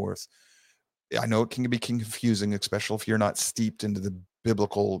back and forth. I know it can be confusing, especially if you're not steeped into the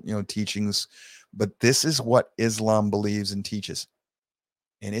biblical, teachings, but this is what Islam believes and teaches,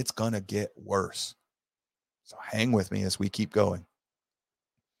 and it's going to get worse. So hang with me as we keep going.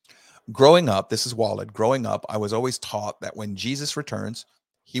 Growing up, this is Walid. Growing up, I was always taught that when Jesus returns,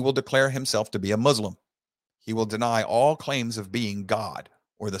 he will declare himself to be a Muslim. He will deny all claims of being God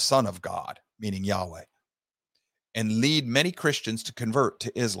or the Son of God, meaning Yahweh, and lead many Christians to convert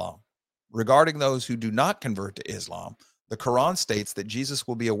to Islam. Regarding those who do not convert to Islam, the Quran states that Jesus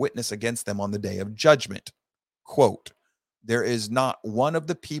will be a witness against them on the day of judgment. Quote, there is not one of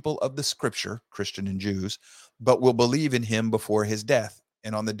the people of the scripture, Christian and Jews, but will believe in him before his death.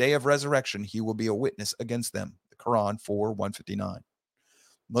 And on the day of resurrection, he will be a witness against them. The Quran 4:159.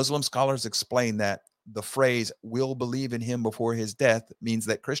 Muslim scholars explain that the phrase will believe in him before his death means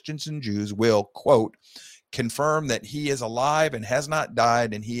that Christians and Jews will, quote, confirm that he is alive and has not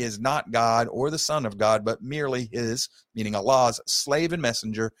died, and he is not God or the Son of God, but merely his, meaning Allah's, slave and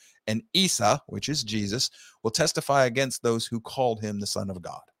messenger, and Isa, which is Jesus, will testify against those who called him the Son of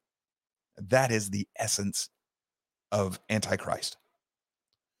God. That is the essence of Antichrist.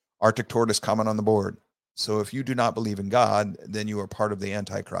 Arctic Tortoise comment on the board. So if you do not believe in God, then you are part of the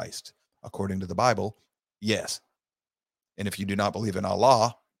Antichrist. According to the Bible, yes. And if you do not believe in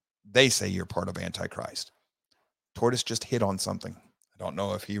Allah, they say you're part of Antichrist. Tortoise just hit on something. I don't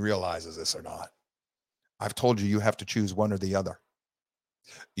know if he realizes this or not. I've told you have to choose one or the other.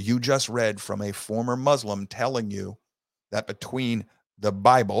 You just read from a former Muslim telling you that between the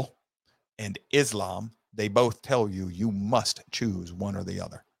Bible and Islam, they both tell you must choose one or the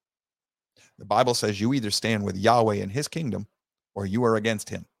other. The Bible says you either stand with Yahweh and his kingdom or you are against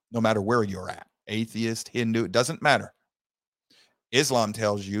him, no matter where you're at. Atheist, Hindu, it doesn't matter. Islam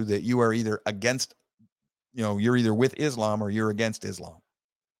tells you that you are either against, you're either with Islam or you're against Islam.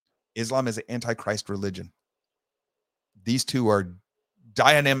 Islam is an Antichrist religion. These two are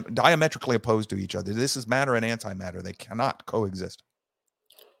diametrically opposed to each other. This is matter and antimatter. They cannot coexist.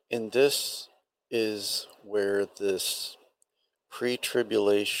 And this is where this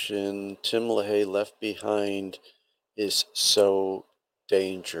pre-tribulation Tim LaHaye Left Behind is so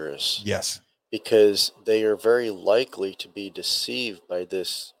dangerous. Yes. because they are very likely to be deceived by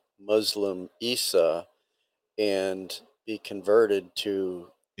this Muslim Isa and be converted to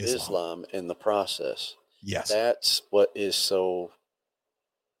Islam in the process. Yes. That's what is so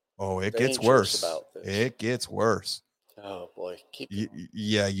it gets worse about this. It gets worse. Oh boy.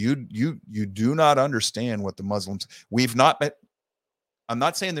 You do not understand what the Muslims, I'm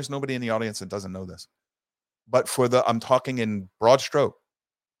not saying there's nobody in the audience that doesn't know this, but I'm talking in broad stroke.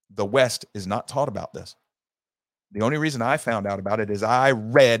 The West is not taught about this. The only reason I found out about it is I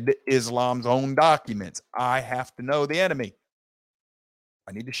read Islam's own documents. I have to know the enemy.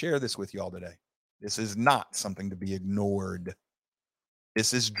 I need to share this with y'all today. This is not something to be ignored.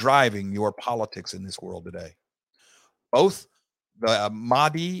 This is driving your politics in this world today. Both the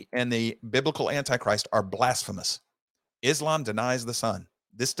Mahdi and the biblical Antichrist are blasphemous. Islam denies the Son.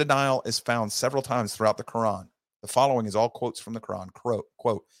 This denial is found several times throughout the Quran. The following is all quotes from the Quran.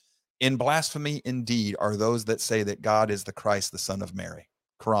 Quote, "In blasphemy indeed are those that say that God is the Christ, the Son of Mary."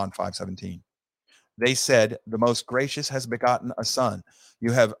 Quran 5:17. They said, "The most gracious has begotten a son.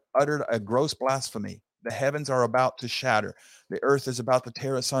 You have uttered a gross blasphemy. The heavens are about to shatter. The earth is about to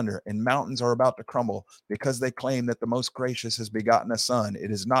tear asunder, and mountains are about to crumble, because they claim that the most gracious has begotten a son.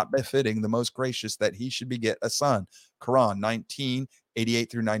 It is not befitting the most gracious that he should beget a son." Quran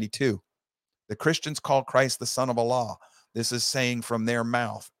 19:88 through 92. The Christians call Christ the Son of Allah. This is saying from their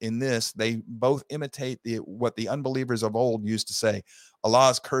mouth. In this, they both imitate what the unbelievers of old used to say.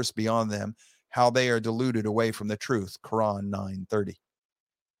 Allah's curse be on them, how they are deluded away from the truth. Quran 9:30.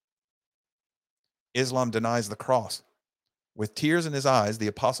 Islam denies the cross. With tears in his eyes, the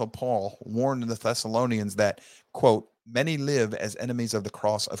Apostle Paul warned the Thessalonians that, quote, "Many live as enemies of the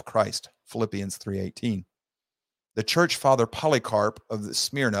cross of Christ." Philippians 3:18. The church father Polycarp of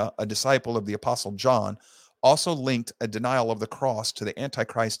Smyrna, a disciple of the Apostle John, also linked a denial of the cross to the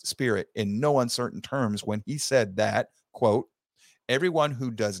Antichrist spirit in no uncertain terms when he said that, quote, "Everyone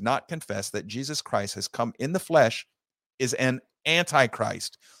who does not confess that Jesus Christ has come in the flesh is an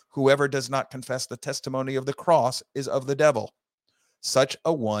Antichrist. Whoever does not confess the testimony of the cross is of the devil. Such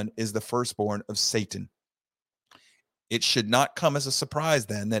a one is the firstborn of Satan." It should not come as a surprise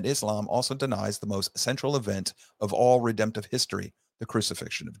then that Islam also denies the most central event of all redemptive history, the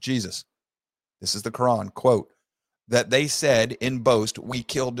crucifixion of Jesus. This is the Quran, quote, "That they said in boast, we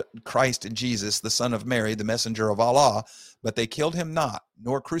killed Christ Jesus, the son of Mary, the messenger of Allah, but they killed him not,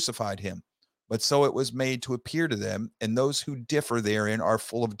 nor crucified him. But so it was made to appear to them, and those who differ therein are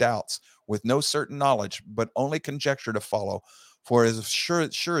full of doubts, with no certain knowledge, but only conjecture to follow. For as of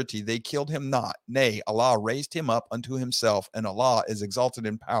surety they killed him not. Nay, Allah raised him up unto himself, and Allah is exalted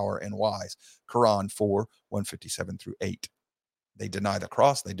in power and wise." Quran 4:157 through 8. They deny the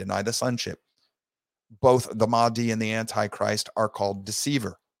cross. They deny the sonship. Both the Mahdi and the Antichrist are called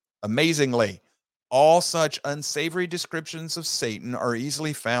deceiver. Amazingly, all such unsavory descriptions of Satan are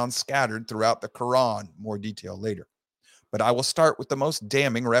easily found scattered throughout the Quran. More detail later. But I will start with the most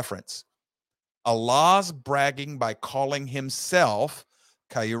damning reference. Allah's bragging by calling himself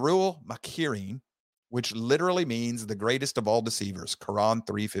Khairul Makirin, which literally means the greatest of all deceivers. Quran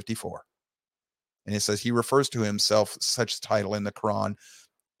 3:54. And it says he refers to himself such title in the Quran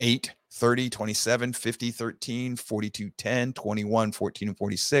 8:30, 27, 50, 13, 42, 10, 21, 14, and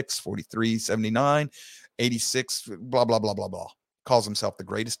 46, 43, 79, 86, blah, blah, blah, blah, blah. Calls himself the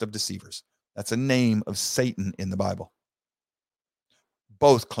greatest of deceivers. That's a name of Satan in the Bible.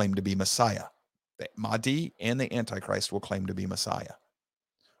 Both claim to be Messiah. The Mahdi and the Antichrist will claim to be Messiah.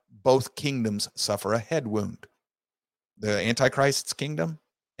 Both kingdoms suffer a head wound. The Antichrist's kingdom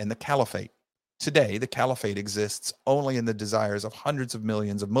and the Caliphate. Today, the Caliphate exists only in the desires of hundreds of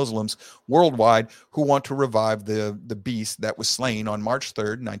millions of Muslims worldwide who want to revive the beast that was slain on March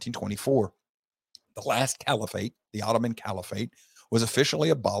 3rd, 1924. The last Caliphate, the Ottoman Caliphate, was officially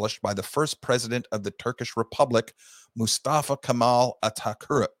abolished by the first president of the Turkish Republic, Mustafa Kemal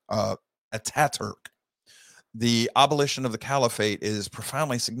Ataturk. The abolition of the Caliphate is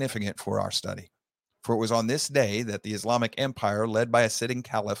profoundly significant for our study. For it was on this day that the Islamic Empire, led by a sitting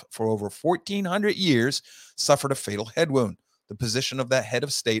caliph for over 1,400 years, suffered a fatal head wound. The position of that head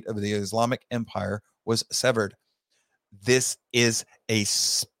of state of the Islamic Empire was severed. This is a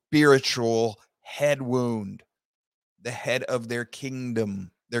spiritual head wound. The head of their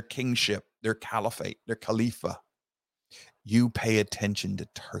kingdom, their kingship, their caliphate, their khalifa. You pay attention to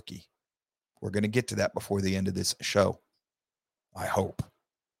Turkey. We're going to get to that before the end of this show, I hope.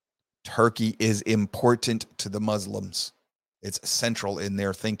 Turkey is important to the Muslims. It's central in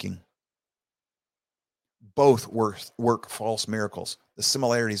their thinking. Both work false miracles. The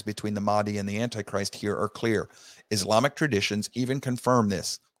similarities between the Mahdi and the Antichrist here are clear. Islamic traditions even confirm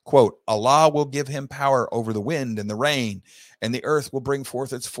this. Quote, Allah will give him power over the wind and the rain, and the earth will bring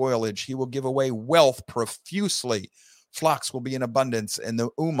forth its foliage. He will give away wealth profusely. Flocks will be in abundance, and the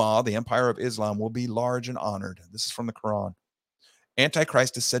Ummah, the empire of Islam, will be large and honored. This is from the Quran.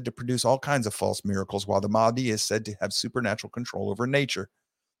 Antichrist is said to produce all kinds of false miracles, while the Mahdi is said to have supernatural control over nature.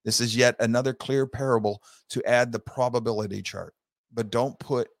 This is yet another clear parable to add the probability chart. But don't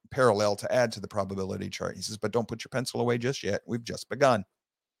put parallel to add to the probability chart. He says, but don't put your pencil away just yet. We've just begun.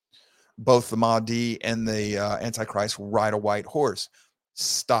 Both the Mahdi and the Antichrist ride a white horse.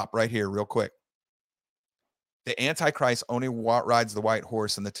 Stop right here real quick. The Antichrist only rides the white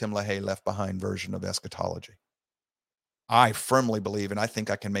horse in the Tim LaHaye Left Behind version of eschatology. I firmly believe, and I think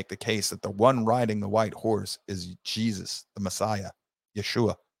I can make the case, that the one riding the white horse is Jesus, the Messiah,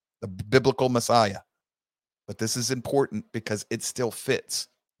 Yeshua, the biblical Messiah. But this is important because it still fits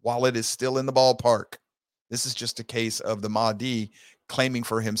while it is still in the ballpark. This is just a case of the Mahdi claiming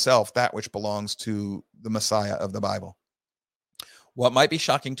for himself that which belongs to the Messiah of the Bible. What might be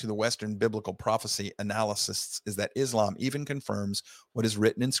shocking to the Western biblical prophecy analysts is that Islam even confirms what is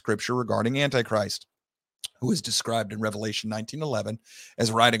written in Scripture regarding Antichrist, who is described in Revelation 19:11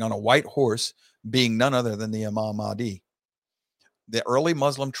 as riding on a white horse, being none other than the Imam Mahdi. The early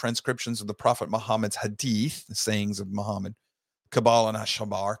Muslim transcriptions of the Prophet Muhammad's hadith, the sayings of Muhammad, Kabbalah and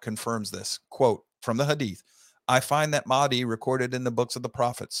Ash-Shabar, confirms this. Quote, from the hadith, I find that Mahdi recorded in the books of the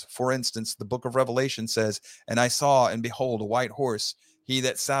prophets. For instance, the book of Revelation says, and I saw and behold a white horse. He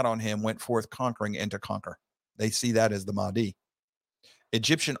that sat on him went forth conquering and to conquer. They see that as the Mahdi.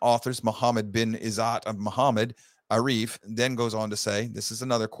 Egyptian authors Muhammad bin Izzat of Muhammad Arif then goes on to say, this is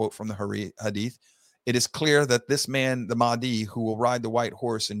another quote from the hadith, it is clear that this man, the Mahdi, who will ride the white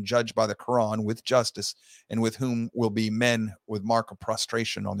horse and judge by the Quran with justice, and with whom will be men with mark of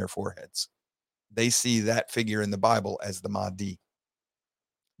prostration on their foreheads. They see that figure in the Bible as the Mahdi.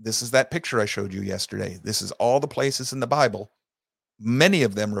 This is that picture I showed you yesterday. This is all the places in the Bible. Many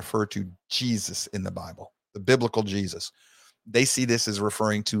of them refer to Jesus in the Bible, the biblical Jesus. They see this as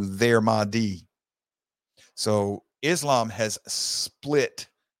referring to their Mahdi. So Islam has split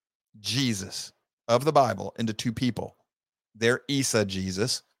Jesus of the Bible into two people. They're Isa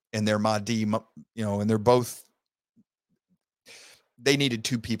Jesus and they're Mahdi, and they're both, they needed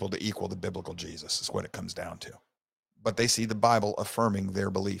two people to equal the biblical Jesus is what it comes down to. But they see the Bible affirming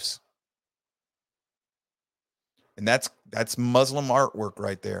their beliefs. And that's Muslim artwork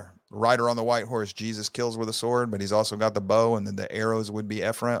right there. The rider on the white horse, Jesus kills with a sword, but he's also got the bow, and then the arrows would be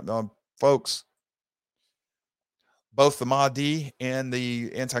Ephraim. Folks, both the Mahdi and the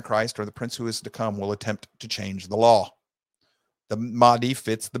Antichrist, or the prince who is to come, will attempt to change the law. The Mahdi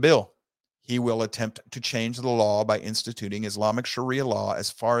fits the bill. He will attempt to change the law by instituting Islamic Sharia law as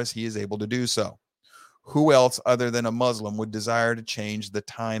far as he is able to do so. Who else other than a Muslim would desire to change the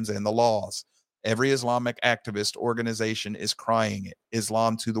times and the laws? Every Islamic activist organization is crying it,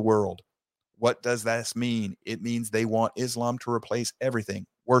 Islam to the world. What does that mean? It means they want Islam to replace everything,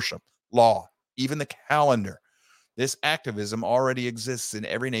 worship, law, even the calendar. This activism already exists in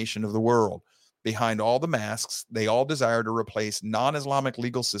every nation of the world. Behind all the masks, they all desire to replace non-Islamic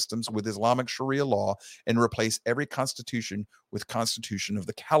legal systems with Islamic Sharia law and replace every constitution with constitution of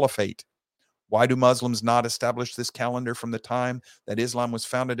the caliphate. Why do Muslims not establish this calendar from the time that Islam was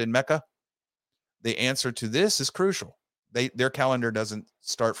founded in Mecca? The answer to this is crucial. Their calendar doesn't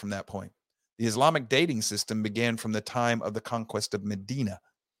start from that point. The Islamic dating system began from the time of the conquest of Medina.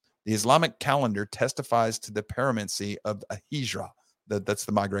 The Islamic calendar testifies to the paramountcy of a hijra, that's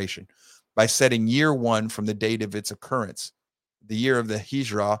the migration, by setting year one from the date of its occurrence. The year of the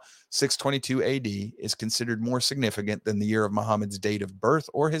hijra, 622 AD, is considered more significant than the year of Muhammad's date of birth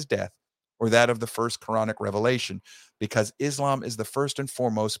or his death, or that of the first Quranic revelation, because Islam is the first and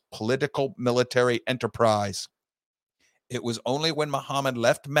foremost political military enterprise. It was only when Muhammad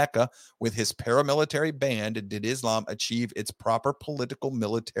left Mecca with his paramilitary band did Islam achieve its proper political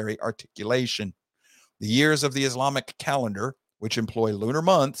military articulation. The years of the Islamic calendar, which employ lunar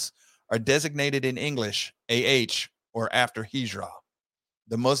months, are designated in English AH, or after Hijrah.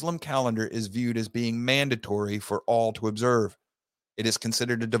 The Muslim calendar is viewed as being mandatory for all to observe. It is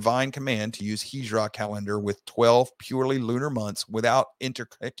considered a divine command to use Hijrah calendar with 12 purely lunar months without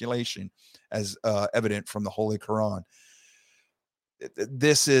intercalculation, as evident from the Holy Quran.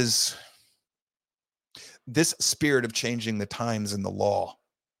 This spirit of changing the times and the law.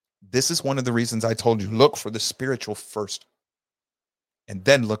 This is one of the reasons I told you, look for the spiritual first and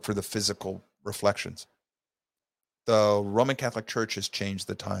then look for the physical reflections. The Roman Catholic Church has changed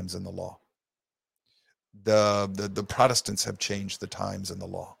the times and the law. The Protestants have changed the times and the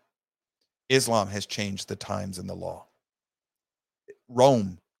law. Islam has changed the times and the law.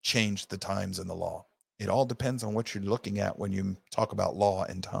 Rome change the times and the law. It all depends on what you're looking at when you talk about law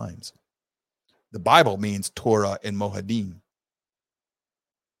and times. The Bible means Torah and Mohadim,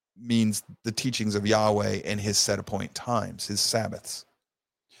 means the teachings of Yahweh and his set appoint times, his Sabbaths.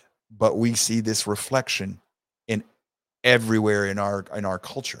 But we see this reflection in everywhere in our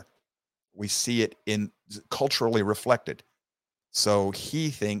culture. We see it in culturally reflected. So he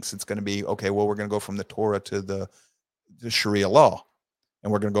thinks it's going to be, okay, well, we're going to go from the Torah to the Sharia law,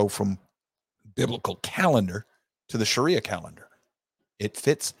 and we're going to go from biblical calendar to the Sharia calendar. It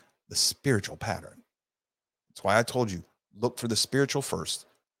fits the spiritual pattern. That's why I told you, look for the spiritual first,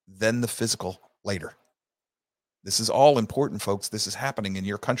 then the physical later. This is all important, folks. This is happening in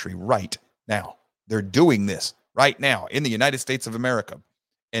your country right now. They're doing this right now in the United States of America.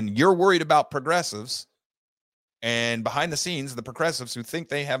 And you're worried about progressives, and behind the scenes, the progressives who think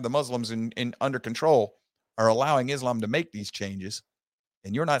they have the Muslims in under control are allowing Islam to make these changes,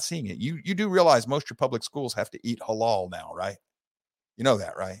 and you're not seeing it. You do realize most of your public schools have to eat halal now, right? You know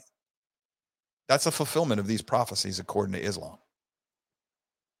that, right? That's a fulfillment of these prophecies according to Islam.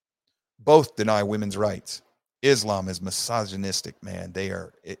 Both deny women's rights. Islam is misogynistic, man.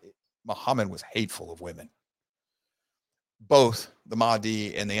 Muhammad was hateful of women. Both the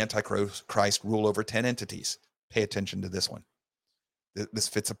Mahdi and the Antichrist rule over 10 entities. Pay attention to this one. This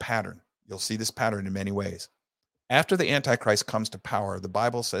fits a pattern. You'll see this pattern in many ways. After the Antichrist comes to power, the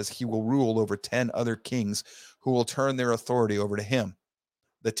Bible says he will rule over 10 other kings who will turn their authority over to him.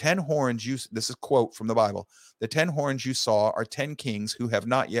 The 10 horns this is a quote from the Bible. The 10 horns you saw are 10 kings who have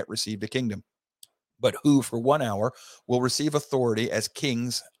not yet received a kingdom, but who for 1 hour will receive authority as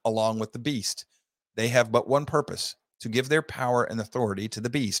kings along with the beast. They have but one purpose, to give their power and authority to the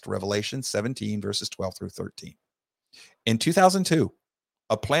beast. Revelation 17, verses 12 through 13. In 2002,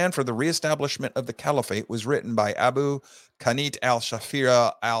 a plan for the reestablishment of the caliphate was written by Abu Qanit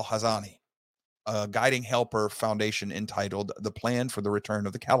al-Shafira al-Hazani, a guiding helper foundation entitled The Plan for the Return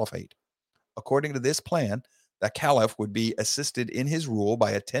of the Caliphate. According to this plan, the caliph would be assisted in his rule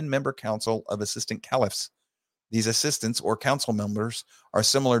by a 10-member council of assistant caliphs. These assistants or council members are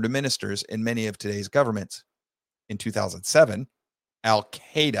similar to ministers in many of today's governments. In 2007,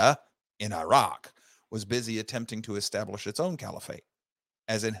 Al-Qaeda in Iraq was busy attempting to establish its own caliphate.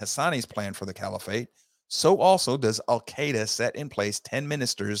 As in Hassani's plan for the caliphate, so also does Al-Qaeda set in place 10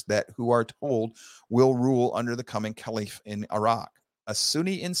 ministers who are told will rule under the coming caliph in Iraq. A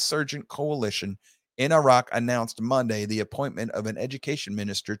Sunni insurgent coalition in Iraq announced Monday the appointment of an education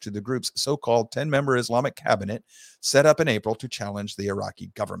minister to the group's so-called 10-member Islamic cabinet set up in April to challenge the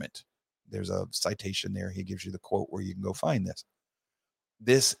Iraqi government. There's a citation there. He gives you the quote where you can go find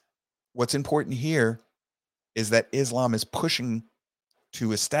this. What's important here is that Islam is pushing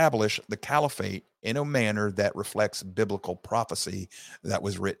to establish the caliphate in a manner that reflects biblical prophecy that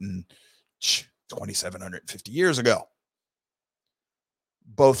was written 2,750 years ago.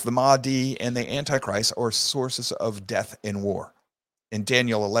 Both the Mahdi and the Antichrist are sources of death and war. In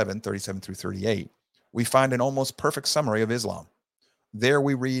Daniel 11, 37 through 38, we find an almost perfect summary of Islam. There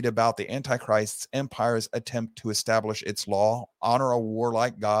we read about the Antichrist's empire's attempt to establish its law, honor a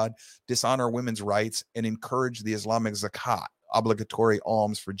warlike God, dishonor women's rights, and encourage the Islamic zakat, obligatory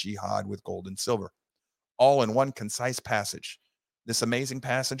alms for jihad with gold and silver, all in one concise passage. This amazing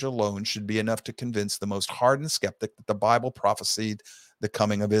passage alone should be enough to convince the most hardened skeptic that the Bible prophesied the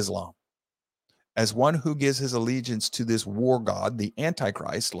coming of Islam. As one who gives his allegiance to this war god, the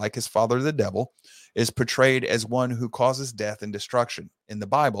Antichrist, like his father the devil, is portrayed as one who causes death and destruction. In the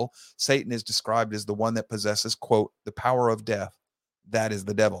Bible, Satan is described as the one that possesses, quote, the power of death. That is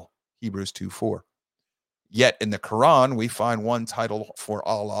the devil, Hebrews 2:4. Yet in the Quran, we find one title for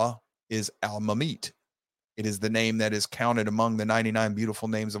Allah is Al-Mamit. It is the name that is counted among the 99 beautiful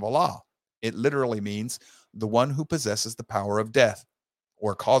names of Allah. It literally means the one who possesses the power of death,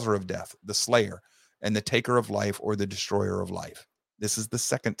 or causer of death, the slayer, and the taker of life, or the destroyer of life. This is the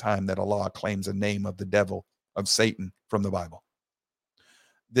second time that Allah claims a name of the devil, of Satan, from the Bible.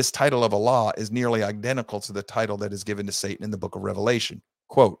 This title of Allah is nearly identical to the title that is given to Satan in the book of Revelation.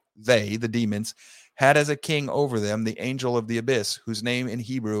 Quote, they, the demons, had as a king over them the angel of the abyss, whose name in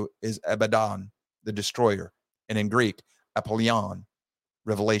Hebrew is Abaddon, the destroyer, and in Greek, Apollyon,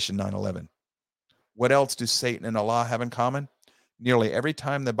 Revelation 9:11. What else do Satan and Allah have in common? Nearly every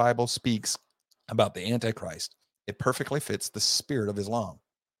time the Bible speaks about the Antichrist, it perfectly fits the spirit of Islam.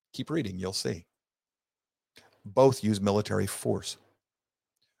 Keep reading, you'll see. Both use military force.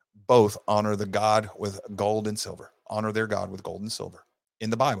 Both honor the God with gold and silver. Honor their God with gold and silver. In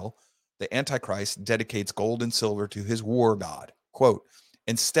the Bible, the Antichrist dedicates gold and silver to his war god. Quote,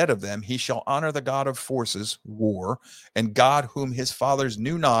 Instead of them, he shall honor the God of forces, war, and God whom his fathers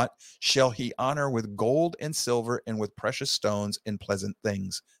knew not, shall he honor with gold and silver and with precious stones and pleasant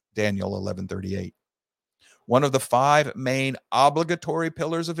things. Daniel 11:38. One of the 5 main obligatory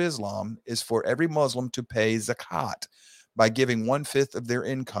pillars of Islam is for every Muslim to pay zakat by giving 1/5 of their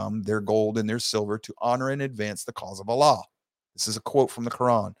income, their gold and their silver, to honor and advance the cause of Allah. This is a quote from the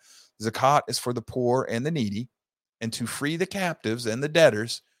Quran. Zakat is for the poor and the needy, and to free the captives and the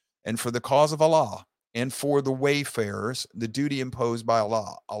debtors, and for the cause of Allah, and for the wayfarers, the duty imposed by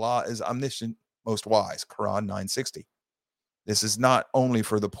Allah. Allah is omniscient, most wise. Quran 9:60. This is not only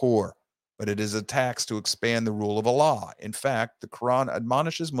for the poor, but it is a tax to expand the rule of Allah. In fact, the Quran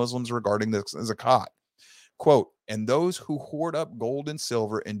admonishes Muslims regarding the zakat. Quote, and those who hoard up gold and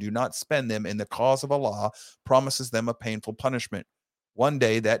silver and do not spend them in the cause of Allah promises them a painful punishment. One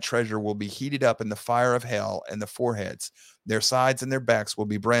day that treasure will be heated up in the fire of hell, and the foreheads, their sides and their backs will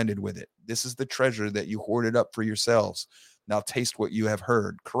be branded with it. This is the treasure that you hoarded up for yourselves. Now taste what you have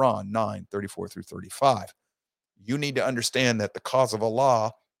heard. Quran 9:34-35. You need to understand that the cause of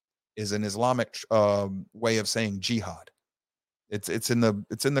Allah is an Islamic way of saying jihad. It's in the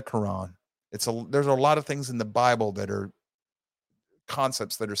Quran. There's a lot of things in the Bible that are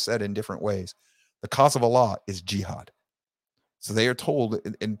concepts that are said in different ways. The cause of Allah is jihad. So they are told,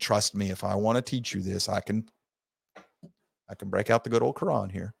 and trust me, if I want to teach you this, I can break out the good old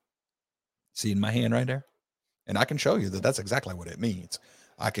Quran here. See in my hand right there? And I can show you that that's exactly what it means.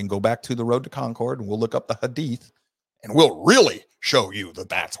 I can go back to the Road to Concord and we'll look up the Hadith and we'll really show you that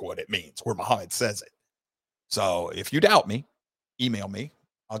that's what it means, where Muhammad says it. So if you doubt me, email me.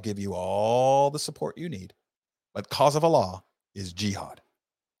 I'll give you all the support you need. But cause of Allah is jihad.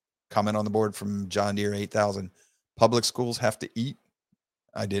 Comment on the board from John Deere 8000. Public schools have to eat.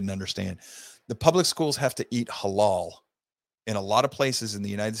 I didn't understand. The public schools have to eat halal. In a lot of places in the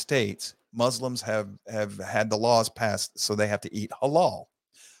United States, Muslims have had the laws passed so they have to eat halal.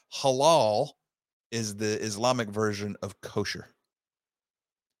 Halal is the Islamic version of kosher.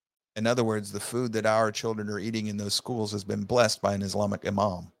 In other words, the food that our children are eating in those schools has been blessed by an Islamic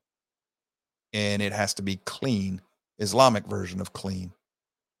imam. And it has to be clean, Islamic version of clean.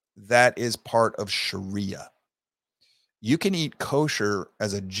 That is part of Sharia. You can eat kosher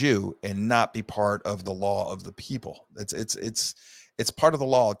as a Jew and not be part of the law of the people. It's part of the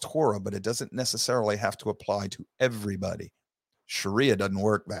law of Torah, but it doesn't necessarily have to apply to everybody. Sharia doesn't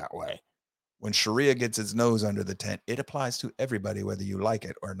work that way. When Sharia gets its nose under the tent, it applies to everybody, whether you like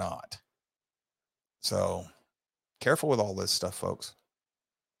it or not. So careful with all this stuff, folks.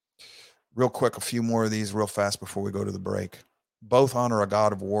 Real quick, a few more of these real fast before we go to the break. Both honor a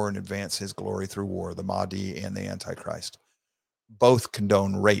God of war and advance his glory through war, the Mahdi and the Antichrist. Both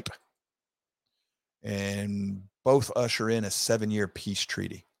condone rape. And both usher in a 7-year peace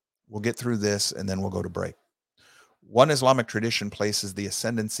treaty. We'll get through this and then we'll go to break. One Islamic tradition places the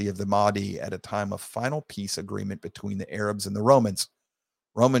ascendancy of the Mahdi at a time of final peace agreement between the Arabs and the Romans.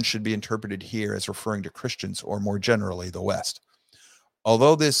 Romans should be interpreted here as referring to Christians, or more generally, the West.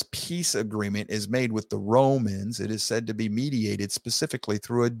 Although this peace agreement is made with the Romans, it is said to be mediated specifically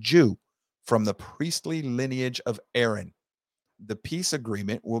through a Jew from the priestly lineage of Aaron. The peace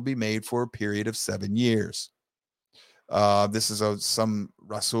agreement will be made for a period of 7 years. This is some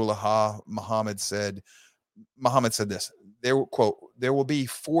Rasulullah Muhammad said this. There will be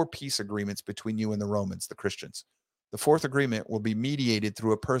 4 peace agreements between you and the Romans, the Christians. The 4th agreement will be mediated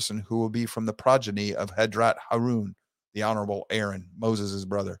through a person who will be from the progeny of Hadrat Harun, the honorable Aaron, Moses'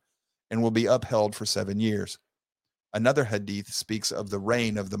 brother, and will be upheld for 7 years. Another hadith speaks of the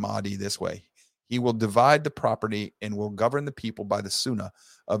reign of the Mahdi this way. He will divide the property and will govern the people by the sunnah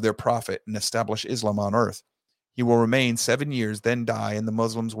of their prophet and establish Islam on earth. He will remain 7 years, then die, and the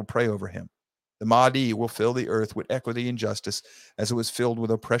Muslims will pray over him. The Mahdi will fill the earth with equity and justice as it was filled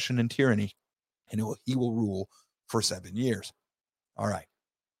with oppression and tyranny, and he will rule for 7 years. All right.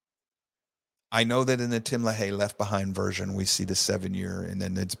 I know that in the Tim LaHaye Left Behind version, we see the 7-year and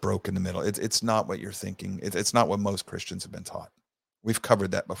then it's broke in the middle. It's not what you're thinking. It's not what most Christians have been taught. We've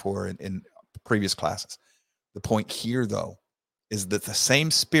covered that before in previous classes. The point here, though, is that the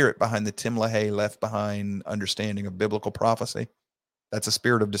same spirit behind the Tim LaHaye Left Behind understanding of biblical prophecy, that's a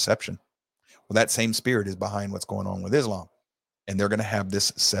spirit of deception. Well, that same spirit is behind what's going on with Islam. And they're going to have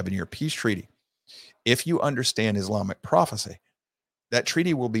this 7-year peace treaty. If you understand Islamic prophecy, that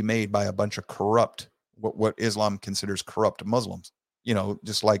treaty will be made by a bunch of corrupt, what Islam considers corrupt Muslims. You know,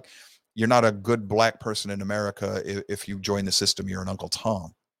 just like you're not a good black person in America if you join the system, you're an Uncle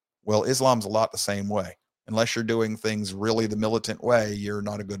Tom. Well, Islam's a lot the same way. Unless you're doing things really the militant way, you're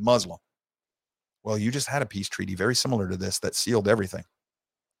not a good Muslim. Well, you just had a peace treaty very similar to this that sealed everything.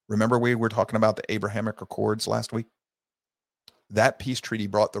 Remember we were talking about the Abrahamic Accords last week? That peace treaty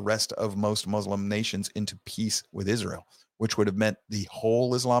brought the rest of most Muslim nations into peace with Israel, which would have meant the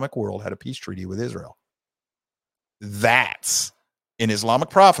whole Islamic world had a peace treaty with Israel. That's, in Islamic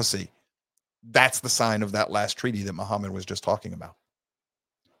prophecy, that's the sign of that last treaty that Muhammad was just talking about.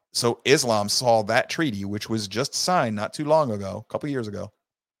 So Islam saw that treaty, which was just signed not too long ago, a couple years ago.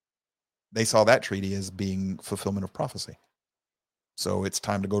 They saw that treaty as being fulfillment of prophecy. So it's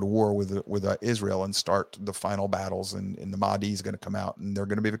time to go to war with Israel and start the final battles, and the Mahdi is going to come out, and they're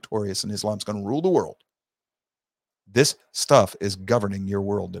going to be victorious, and Islam's going to rule the world. This stuff is governing your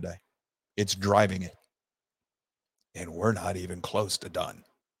world today. It's driving it. And we're not even close to done.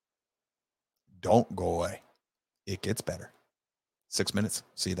 Don't go away. It gets better. 6 minutes.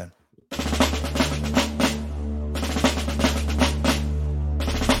 See you then.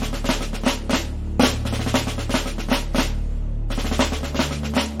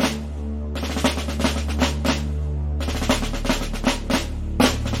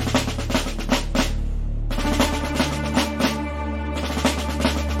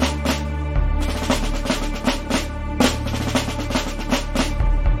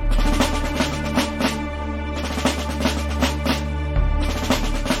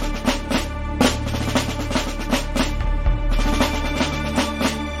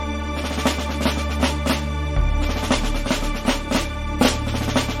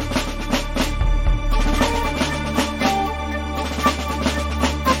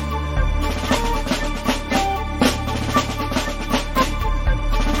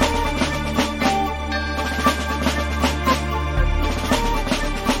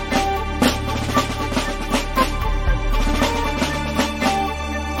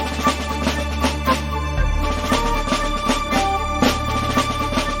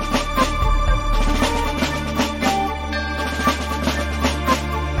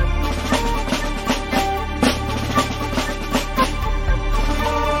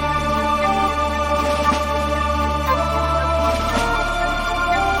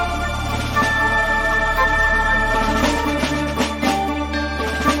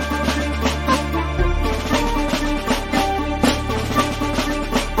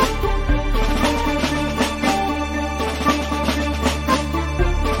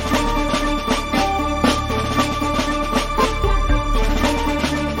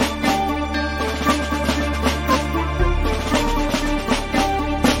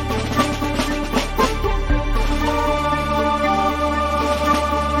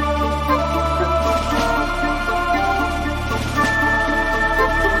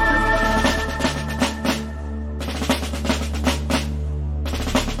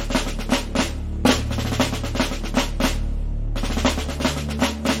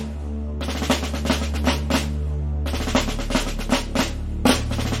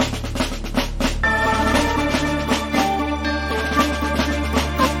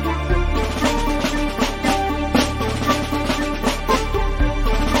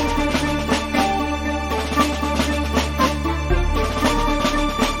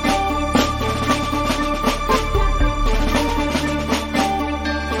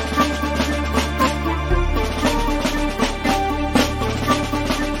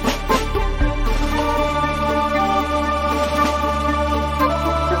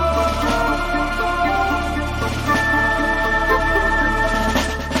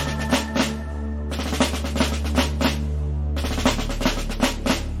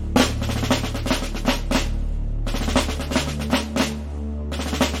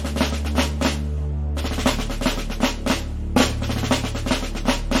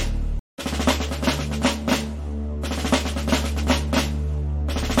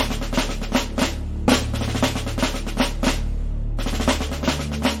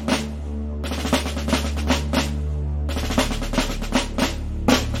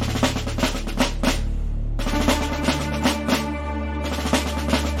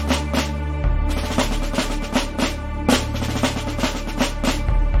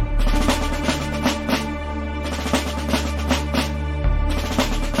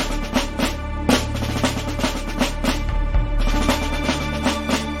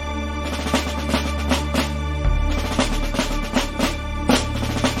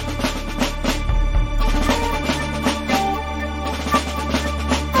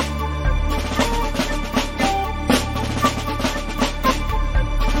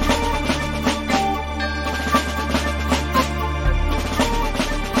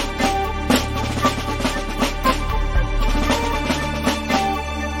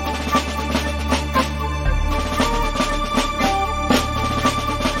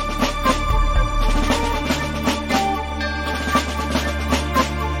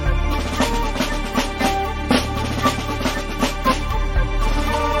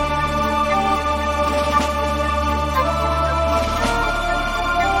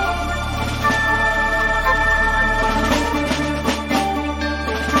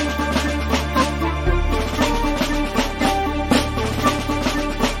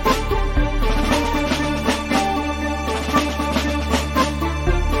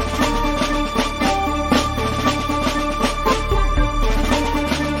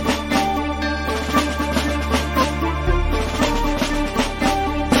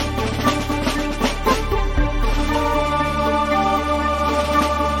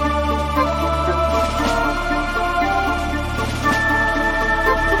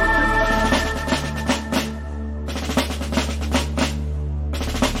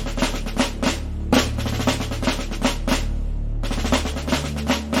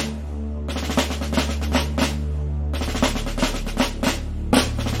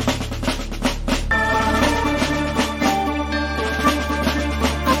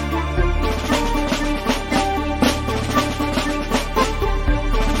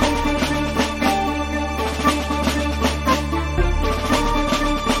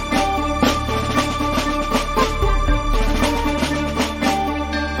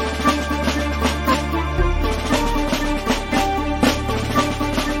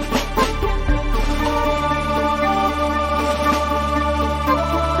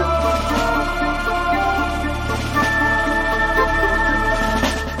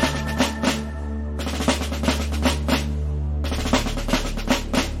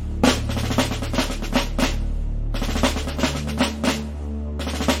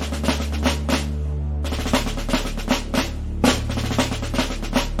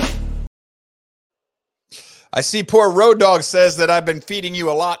 I see poor Road Dog says that I've been feeding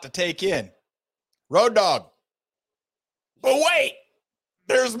you a lot to take in. Road Dog. But wait,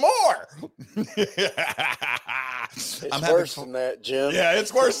 there's more. It's worse than that, Jim. Yeah,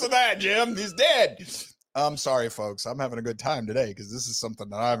 it's worse than that, Jim. He's dead. I'm sorry, folks. I'm having a good time today because this is something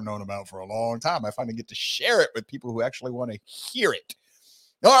that I've known about for a long time. I finally get to share it with people who actually want to hear it.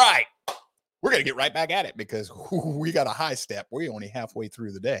 All right. We're going to get right back at it because we got a high step. We're only halfway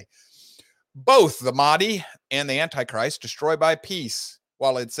through the day. Both the Mahdi and the Antichrist destroy by peace.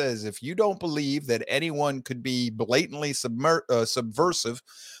 While it says, if you don't believe that anyone could be blatantly subversive,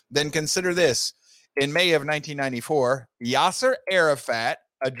 then consider this. In May of 1994, Yasser Arafat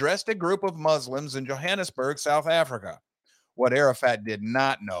addressed a group of Muslims in Johannesburg, South Africa. What Arafat did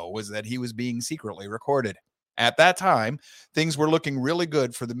not know was that he was being secretly recorded. At that time, things were looking really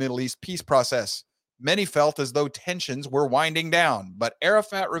good for the Middle East peace process. Many felt as though tensions were winding down, but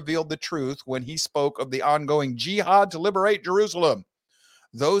Arafat revealed the truth when he spoke of the ongoing jihad to liberate Jerusalem.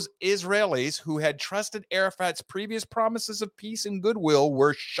 Those Israelis who had trusted Arafat's previous promises of peace and goodwill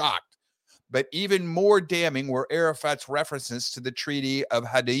were shocked. But even more damning were Arafat's references to the Treaty of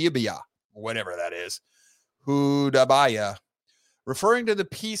Hudaybiyah, whatever that is, Hudaybiyah. Referring to the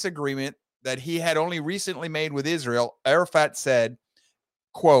peace agreement that he had only recently made with Israel, Arafat said,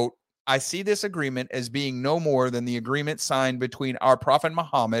 quote, I see this agreement as being no more than the agreement signed between our Prophet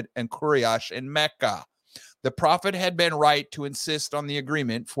Muhammad and Quraysh in Mecca. The Prophet had been right to insist on the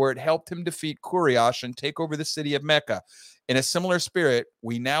agreement, for it helped him defeat Quraysh and take over the city of Mecca. In a similar spirit,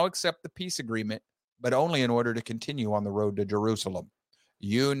 we now accept the peace agreement, but only in order to continue on the road to Jerusalem.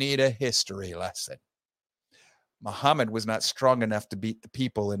 You need a history lesson. Muhammad was not strong enough to beat the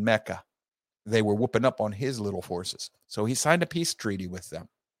people in Mecca. They were whooping up on his little forces. So he signed a peace treaty with them.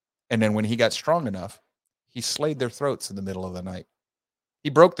 And then when he got strong enough, he slayed their throats in the middle of the night. He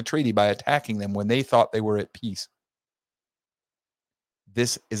broke the treaty by attacking them when they thought they were at peace.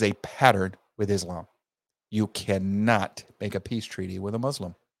 This is a pattern with Islam. You cannot make a peace treaty with a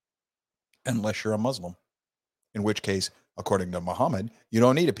Muslim unless you're a Muslim, in which case, according to Muhammad, you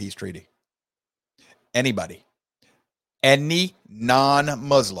don't need a peace treaty. Anybody, any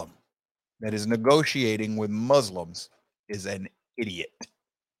non-Muslim that is negotiating with Muslims is an idiot.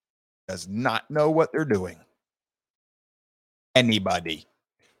 Does not know what they're doing. Anybody.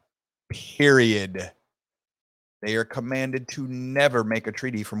 Period. They are commanded to never make a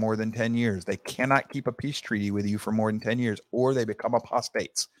treaty for more than 10 years. They cannot keep a peace treaty with you for more than 10 years, or they become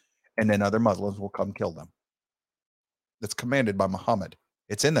apostates, and then other Muslims will come kill them. That's commanded by Muhammad.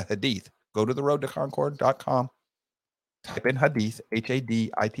 It's in the Hadith. Go to theroadtoconcord.com, type in Hadith,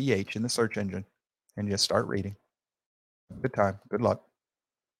 Hadith, in the search engine, and just start reading. Good time. Good luck.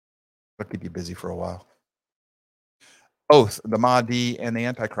 I'll keep you busy for a while. Both the Mahdi and the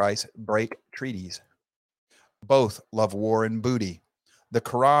Antichrist break treaties. Both love war and booty. The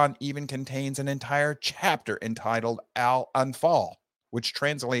Quran even contains an entire chapter entitled Al-Anfal, which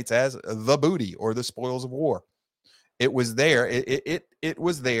translates as the booty or the spoils of war. It was there. It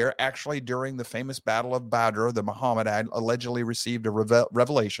was there actually during the famous Battle of Badr. The Muhammad had allegedly received a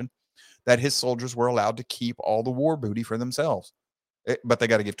revelation that his soldiers were allowed to keep all the war booty for themselves, but they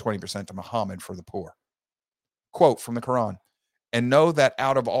got to give 20% to Muhammad for the poor. Quote from the Quran, and know that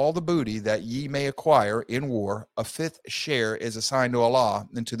out of all the booty that ye may acquire in war, a fifth share is assigned to Allah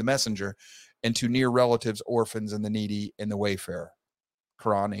and to the messenger and to near relatives, orphans, and the needy and the wayfarer.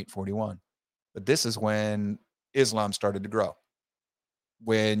 Quran 8:41. But this is when Islam started to grow.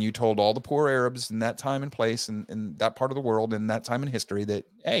 When you told all the poor Arabs in that time and place in that part of the world, in that time in history, that,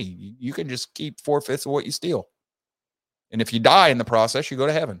 hey, you can just keep 4/5 of what you steal. And if you die in the process, you go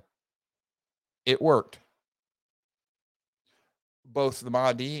to heaven. It worked. Both the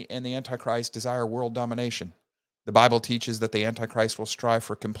Mahdi and the Antichrist desire world domination. The Bible teaches that the Antichrist will strive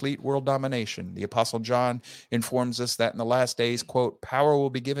for complete world domination. The Apostle John informs us that in the last days, quote, power will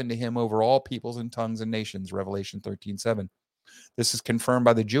be given to him over all peoples and tongues and nations, Revelation 13:7. This is confirmed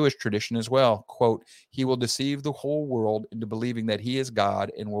by the Jewish tradition as well. Quote, he will deceive the whole world into believing that he is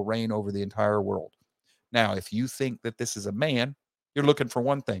God and will reign over the entire world. Now, if you think that this is a man, you're looking for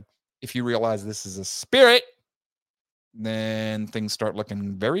one thing. If you realize this is a spirit, then things start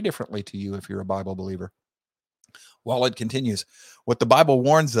looking very differently to you if you're a Bible believer. While it continues, what the Bible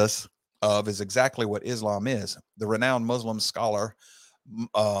warns us of is exactly what Islam is. The renowned Muslim scholar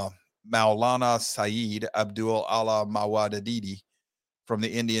Maulana Sayyid Abdul Allah Mawadadidi from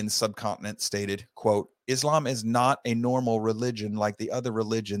the Indian subcontinent stated, quote, Islam is not a normal religion like the other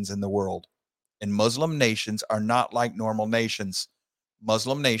religions in the world, and Muslim nations are not like normal nations.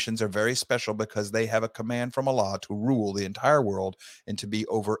 Muslim nations are very special because they have a command from Allah to rule the entire world and to be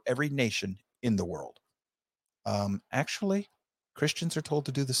over every nation in the world. Actually, Christians are told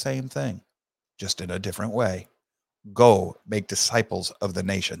to do the same thing, just in a different way. Go make disciples of the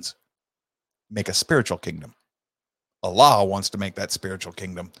nations. Make a spiritual kingdom. Allah wants to make that spiritual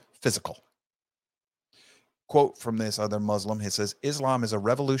kingdom physical. Quote from this other Muslim, he says, Islam is a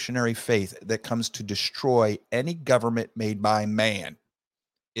revolutionary faith that comes to destroy any government made by man.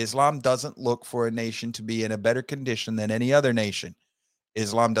 Islam doesn't look for a nation to be in a better condition than any other nation.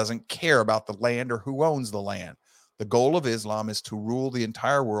 Islam doesn't care about the land or who owns the land. The goal of Islam is to rule the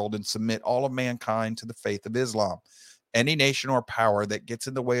entire world and submit all of mankind to the faith of Islam. Any nation or power that gets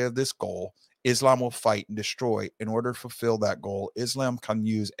in the way of this goal, Islam will fight and destroy. In order to fulfill that goal, Islam can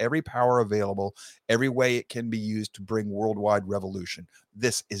use every power available, every way it can be used to bring worldwide revolution.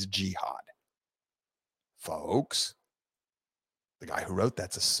 This is jihad. Folks, the guy who wrote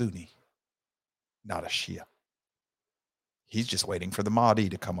that's a Sunni, not a Shia. He's just waiting for the Mahdi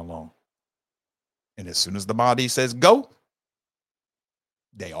to come along. And as soon as the Mahdi says go,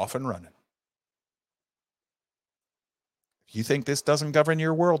 they off and running. If you think this doesn't govern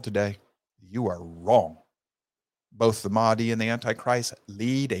your world today, you are wrong. Both the Mahdi and the Antichrist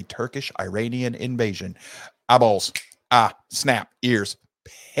lead a Turkish-Iranian invasion. Eyeballs, snap, ears,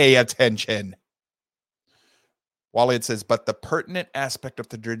 pay attention. Walid says, but the pertinent aspect of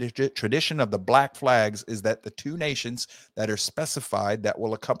the tradition of the black flags is that the two nations that are specified that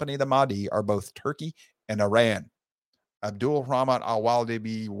will accompany the Mahdi are both Turkey and Iran. Abdul Rahman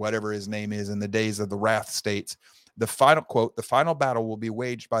al-Walibi, whatever his name is, in the days of the wrath states, the final quote, the final battle will be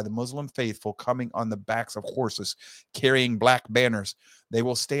waged by the Muslim faithful coming on the backs of horses, carrying black banners. They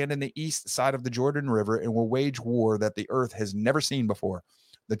will stand in the east side of the Jordan River and will wage war that the earth has never seen before.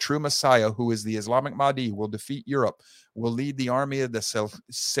 The true Messiah, who is the Islamic Mahdi, will defeat Europe, will lead the army of the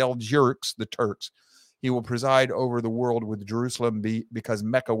Seljuks, the Turks. He will preside over the world with Jerusalem because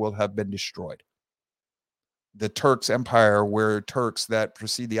Mecca will have been destroyed. The Turks Empire, where Turks that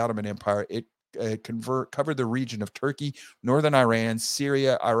precede the Ottoman Empire, it covered the region of Turkey, northern Iran,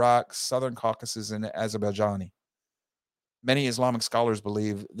 Syria, Iraq, southern Caucasus, and Azerbaijani. Many Islamic scholars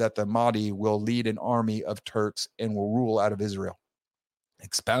believe that the Mahdi will lead an army of Turks and will rule out of Israel.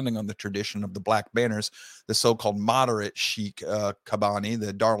 Expounding on the tradition of the black banners, the so-called moderate Sheikh Kabani,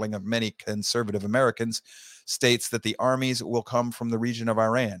 the darling of many conservative Americans, states that the armies will come from the region of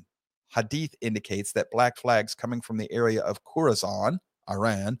Iran. Hadith indicates that black flags coming from the area of Khorasan,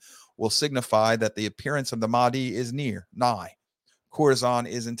 Iran, will signify that the appearance of the Mahdi is nigh. Khorasan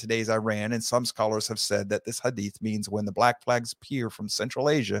is in today's Iran, and some scholars have said that this hadith means when the black flags appear from Central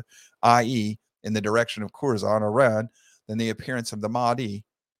Asia, i.e., in the direction of Khorasan, Iran, then the appearance of the Mahdi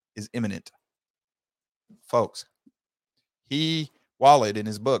is imminent. Folks, Walid in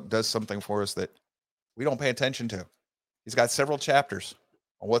his book does something for us that we don't pay attention to. He's got several chapters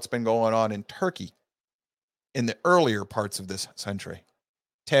on what's been going on in Turkey in the earlier parts of this century,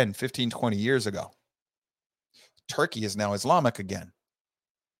 10, 15, 20 years ago. Turkey is now Islamic again.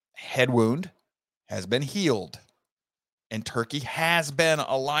 Head wound has been healed, and Turkey has been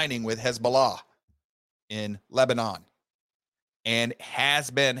aligning with Hezbollah in Lebanon and has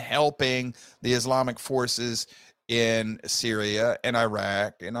been helping the Islamic forces in Syria and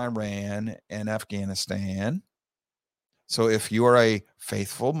Iraq and Iran and Afghanistan. So if you are a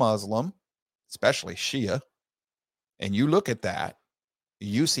faithful Muslim, especially Shia, and you look at that,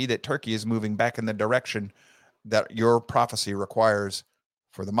 you see that Turkey is moving back in the direction that your prophecy requires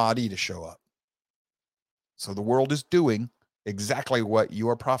for the Mahdi to show up. So the world is doing exactly what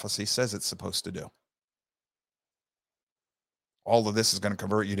your prophecy says it's supposed to do. All of this is going to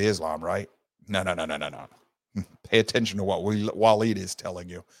convert you to Islam, right? No. Pay attention to what Walid is telling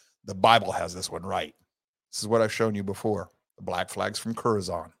you. The Bible has this one right. This is what I've shown you before. The black flags from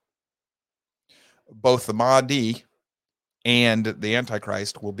Khorasan. Both the Mahdi and the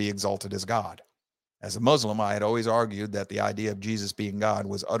Antichrist will be exalted as God. As a Muslim, I had always argued that the idea of Jesus being God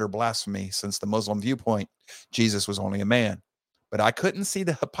was utter blasphemy, since the Muslim viewpoint, Jesus was only a man. But I couldn't see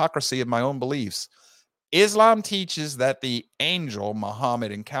the hypocrisy of my own beliefs. Islam teaches that the angel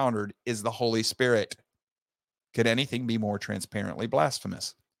Muhammad encountered is the Holy Spirit. Could anything be more transparently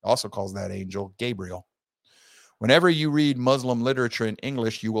blasphemous? It also calls that angel Gabriel. Whenever you read Muslim literature in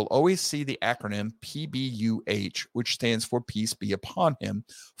English, you will always see the acronym PBUH, which stands for Peace Be Upon Him,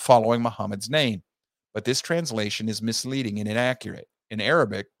 following Muhammad's name. But this translation is misleading and inaccurate. In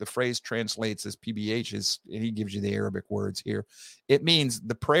Arabic, the phrase translates as PBH, and he gives you the Arabic words here. It means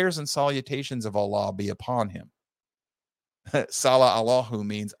the prayers and salutations of Allah be upon him. Salah Allahu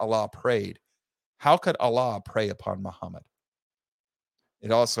means Allah prayed. How could Allah pray upon Muhammad?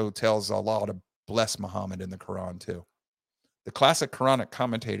 It also tells Allah to bless Muhammad in the Quran too. The classic Quranic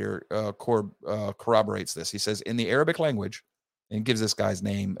commentator corroborates this. He says, in the Arabic language, and gives this guy's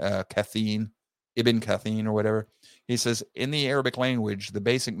name, Ibn Katheen or whatever. He says, in the Arabic language, the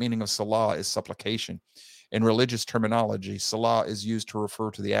basic meaning of salah is supplication. In religious terminology, salah is used to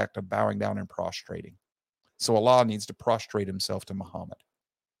refer to the act of bowing down and prostrating. So Allah needs to prostrate himself to Muhammad.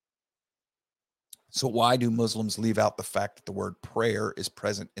 So why do Muslims leave out the fact that the word prayer is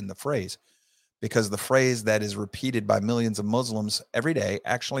present in the phrase? Because the phrase that is repeated by millions of Muslims every day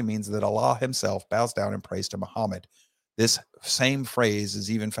actually means that Allah himself bows down and prays to Muhammad. This same phrase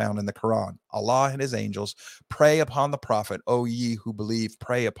is even found in the Quran. Allah and his angels pray upon the prophet. O ye who believe,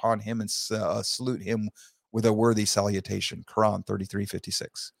 pray upon him and salute him with a worthy salutation. Quran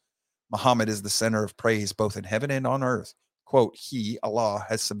 33:56. Muhammad is the center of praise both in heaven and on earth. Quote, he, Allah,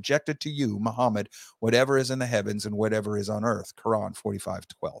 has subjected to you, Muhammad, whatever is in the heavens and whatever is on earth. Quran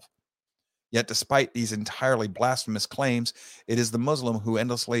 45:12. Yet despite these entirely blasphemous claims, it is the Muslim who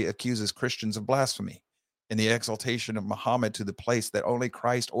endlessly accuses Christians of blasphemy. In the exaltation of Muhammad to the place that only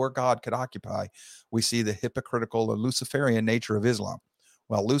Christ or God could occupy, we see the hypocritical and Luciferian nature of Islam.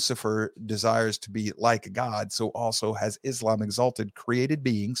 While Lucifer desires to be like God, so also has Islam exalted created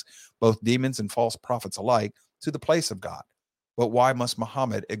beings, both demons and false prophets alike, to the place of God. But why must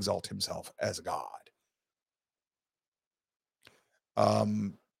Muhammad exalt himself as God?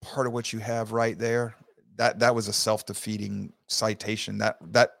 Part of what you have right there, that was a self-defeating citation.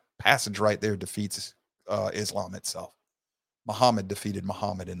 That passage right there defeats Islam itself. Muhammad defeated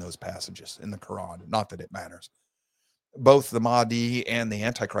Muhammad in those passages in the Quran. Not that it matters. Both the Mahdi and the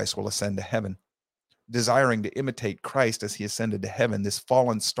Antichrist will ascend to heaven. Desiring to imitate Christ as he ascended to heaven, this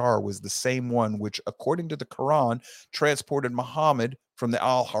fallen star was the same one which, according to the Quran, transported Muhammad from the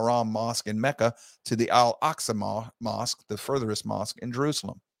Al-Haram Mosque in Mecca to the Al-Aqsa Mosque, the furthest mosque in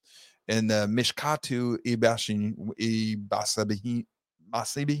Jerusalem. In the Mishkatu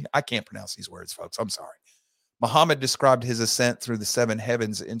Masibi, I can't pronounce these words, folks. I'm sorry. Muhammad described his ascent through the seven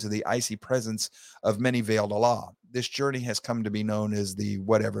heavens into the icy presence of many veiled Allah. This journey has come to be known as the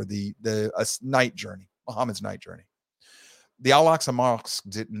night journey, Muhammad's night journey. The Al-Aqsa Mosque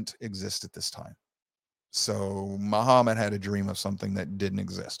didn't exist at this time. So Muhammad had a dream of something that didn't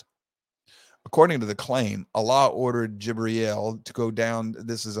exist. According to the claim, Allah ordered Jibreel to go down.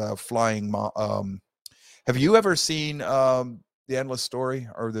 This is a flying. Have you ever seen The Endless Story,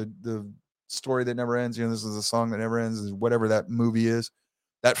 or the story that never ends? You know, this is a song that never ends, whatever that movie is.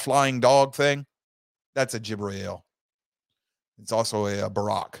 That flying dog thing, that's a Jibreel. It's also a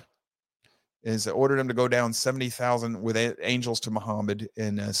Barak. Is ordered him to go down 70,000 with angels to Muhammad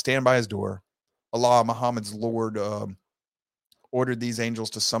and stand by his door. Allah, Muhammad's Lord, ordered these angels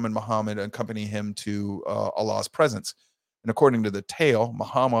to summon Muhammad and accompany him to Allah's presence. And according to the tale,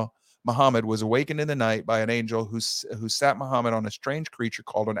 Muhammad was awakened in the night by an angel who sat Muhammad on a strange creature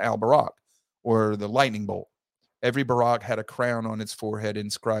called an al-Barak, or the lightning bolt. Every Barak had a crown on its forehead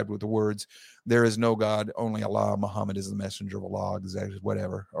inscribed with the words, there is no God, only Allah. Muhammad is the messenger of Allah, exactly,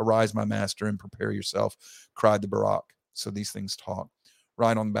 whatever. Arise, my master, and prepare yourself, cried the Barak. So these things talk.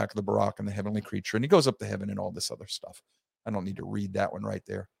 Right on the back of the Barak and the heavenly creature. And he goes up to heaven and all this other stuff. I don't need to read that one right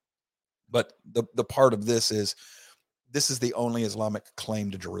there. But the part of this is the only Islamic claim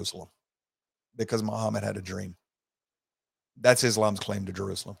to Jerusalem, because Muhammad had a dream. That's Islam's claim to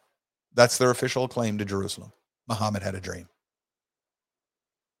Jerusalem. That's their official claim to Jerusalem. Muhammad had a dream.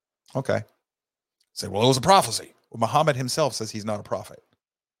 Okay. Say, well, it was a prophecy. Well, Muhammad himself says he's not a prophet.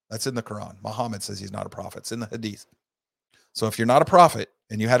 That's in the Quran. Muhammad says he's not a prophet. It's in the Hadith. So if you're not a prophet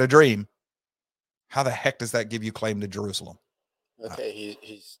and you had a dream, how the heck does that give you claim to Jerusalem? Okay,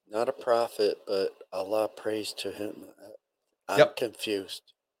 he's not a prophet, but Allah prays to him. I'm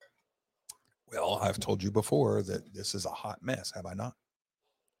confused. Well, I've told you before that this is a hot mess, have I not?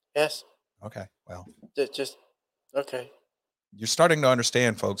 Yes. Okay, well. Okay. You're starting to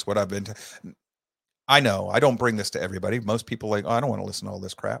understand, folks, what I've been I know, I don't bring this to everybody. Most people are like, oh, I don't want to listen to all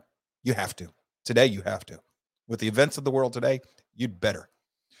this crap. You have to. Today, you have to. With the events of the world today, you'd better.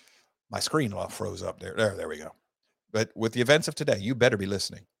 My screen froze up there. There we go. But with the events of today, you better be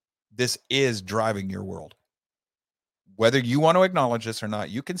listening. This is driving your world. Whether you want to acknowledge this or not,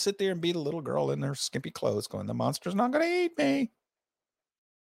 you can sit there and be the little girl in her skimpy clothes going, the monster's not going to eat me.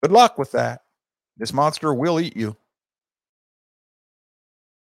 Good luck with that. This monster will eat you.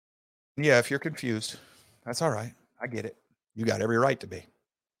 Yeah, if you're confused, that's all right. I get it. You got every right to be.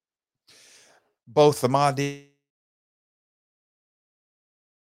 Both the Mahdi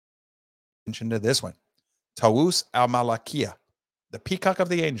mentioned to this one, Tawus al-Malakiya, the peacock of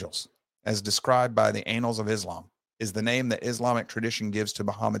the angels, as described by the Annals of Islam. is the name that Islamic tradition gives to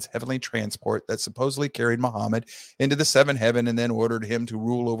Muhammad's heavenly transport that supposedly carried Muhammad into the seventh heaven and then ordered him to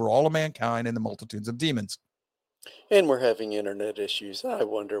rule over all of mankind and the multitudes of demons. And we're having internet issues. I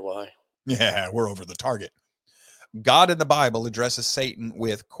wonder why. Yeah, we're over the target. God in the Bible addresses Satan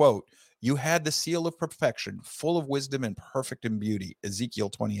with, quote, "You had the seal of perfection, full of wisdom and perfect in beauty,"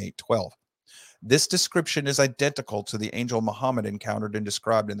 Ezekiel 28:12. This description is identical to the angel Muhammad encountered and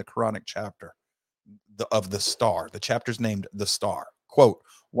described in the Quranic chapter of the star. The chapter's named The Star. Quote,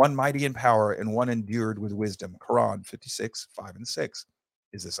 "One mighty in power and one endued with wisdom." Quran 56:5 and 6.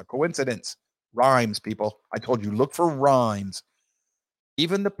 Is this a coincidence? Rhymes, people. I told you, look for rhymes.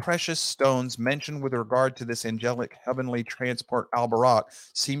 Even the precious stones mentioned with regard to this angelic heavenly transport al-Barak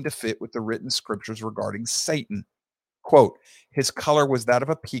seem to fit with the written scriptures regarding Satan. Quote, "His color was that of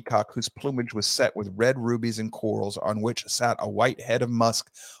a peacock whose plumage was set with red rubies and corals, on which sat a white head of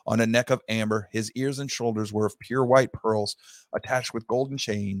musk on a neck of amber. His ears and shoulders were of pure white pearls, attached with golden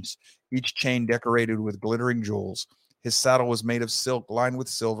chains, each chain decorated with glittering jewels. His saddle was made of silk lined with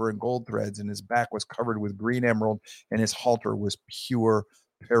silver and gold threads, and his back was covered with green emerald, and his halter was pure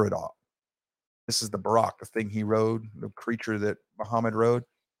peridot." This is the Barak, the thing he rode, the creature that Muhammad rode.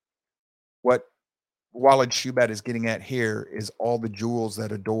 What Walid Shubat is getting at here is all the jewels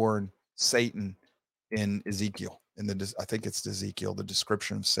that adorn Satan in Ezekiel. I think it's Ezekiel, the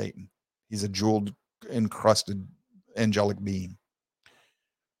description of Satan. He's a jeweled, encrusted angelic being.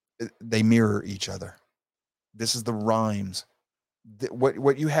 They mirror each other. This is the rhymes.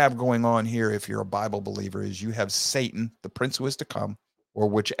 What you have going on here, if you're a Bible believer, is you have Satan, the prince who is to come, or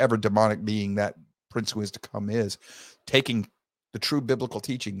whichever demonic being that prince who is to come is, taking the true biblical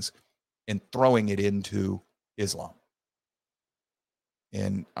teachings and throwing it into Islam.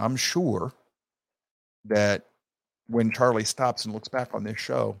 And I'm sure that when Charlie stops and looks back on this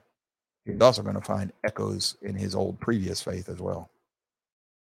show, he's also going to find echoes in his old previous faith as well.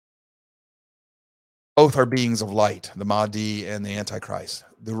 Both are beings of light, the Mahdi and the Antichrist.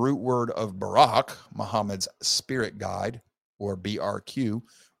 The root word of Barak, Muhammad's spirit guide, or BRQ,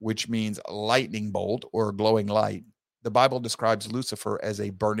 which means lightning bolt or glowing light. The Bible describes Lucifer as a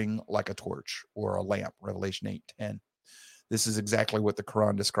burning like a torch or a lamp, Revelation 8:10. This is exactly what the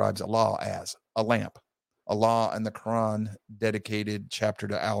Quran describes Allah as, a lamp. Allah and the Quran dedicated chapter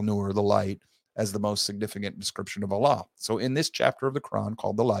to Al-Nur, the light, as the most significant description of Allah. So in this chapter of the Quran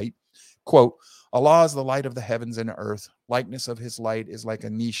called the light, quote, "Allah is the light of the heavens and earth. Likeness of his light is like a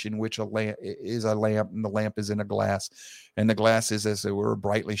niche in which a lamp, and the lamp is in a glass, and the glass is as it were a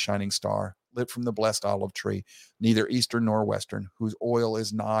brightly shining star, lit from the blessed olive tree, neither eastern nor western, whose oil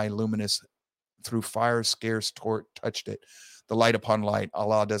is nigh luminous through fire scarce touched it. The light upon light,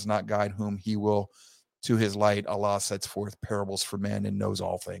 Allah does not guide whom he will to his light. Allah sets forth parables for men and knows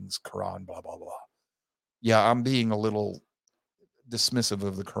all things." Quran, blah, blah, blah. Yeah, I'm being a little dismissive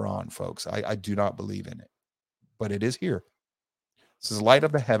of the Quran, folks. I do not believe in it, but it is here. It says, "Light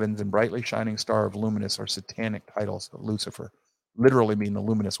of the heavens and brightly shining star of luminous" are satanic titles of Lucifer, literally mean the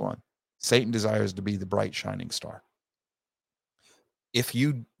luminous one. Satan desires to be the bright shining star. If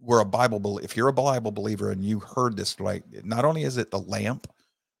you were if you're a Bible believer and you heard this, like, not only is it the lamp,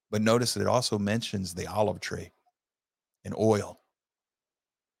 but notice that it also mentions the olive tree and oil.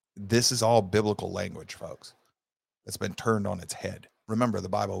 This is all biblical language, folks. It's been turned on its head. Remember, the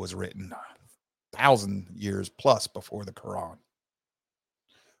Bible was written 1,000 years plus before the Quran.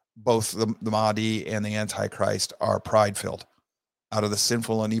 Both the Mahdi and the Antichrist are pride-filled. Out of the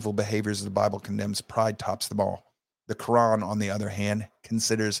sinful and evil behaviors the Bible condemns, pride tops them all. The Quran, on the other hand,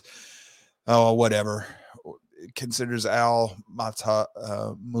 considers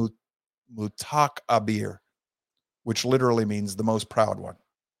al-Mutakabir, which literally means the most proud one,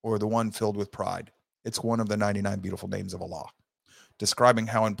 or the one filled with pride. It's one of the 99 beautiful names of Allah. Describing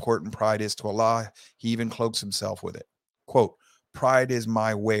how important pride is to Allah, he even cloaks himself with it. Quote, "Pride is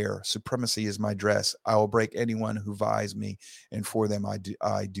my wear, supremacy is my dress. I will break anyone who vies me, and for them I do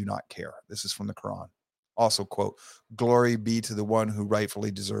not care." This is from the Quran. Also, quote, "Glory be to the one who rightfully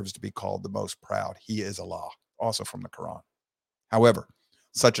deserves to be called the most proud. He is Allah." Also from the Quran. However,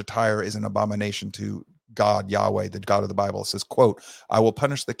 such attire is an abomination to God, Yahweh, the God of the Bible. It says, quote, "I will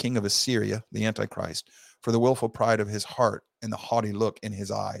punish the king of Assyria, the Antichrist, for the willful pride of his heart and the haughty look in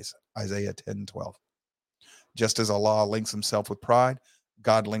his eyes." Isaiah 10:12. Just as Allah links himself with pride,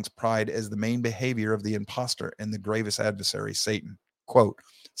 God links pride as the main behavior of the impostor and the gravest adversary, Satan. Quote,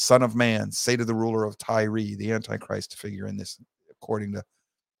 "Son of man, say to the ruler of Tyre," the Antichrist figure in this, according to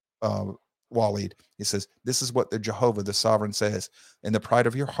Walid, he says, "This is what the Jehovah, the sovereign, says. In the pride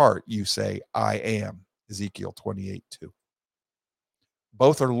of your heart, you say, I am." Ezekiel 28:2.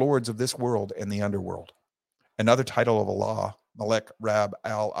 Both are lords of this world and the underworld. Another title of Allah, Malek Rab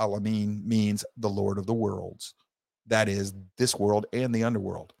al-Alamin, means the Lord of the worlds. That is, this world and the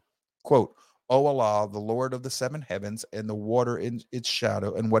underworld. Quote, O Allah, the Lord of the seven heavens and the water in its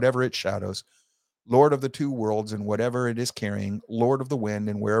shadow and whatever it shadows, Lord of the two worlds and whatever it is carrying, Lord of the wind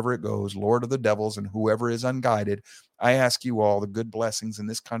and wherever it goes, Lord of the devils and whoever is unguided, I ask you all the good blessings in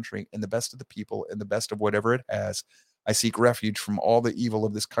this country and the best of the people and the best of whatever it has. I seek refuge from all the evil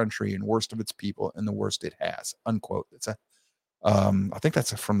of this country and worst of its people and the worst it has. Unquote. It's I think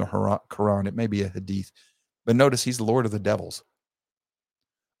that's from the Quran. It may be a hadith. But notice he's the Lord of the devils.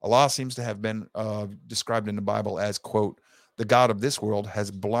 Allah seems to have been described in the Bible as, quote, the God of this world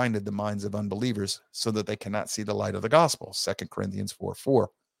has blinded the minds of unbelievers so that they cannot see the light of the gospel. 2 Corinthians 4:4.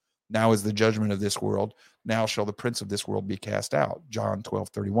 Now is the judgment of this world. Now shall the prince of this world be cast out. John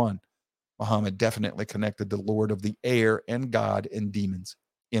 12:31. Muhammad definitely connected the Lord of the air and God and demons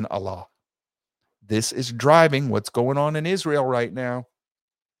in Allah. This is driving what's going on in Israel right now.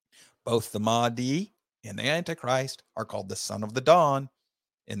 Both the Mahdi and the Antichrist are called the son of the dawn.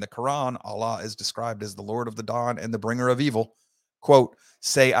 In the Quran, Allah is described as the Lord of the dawn and the bringer of evil. Quote,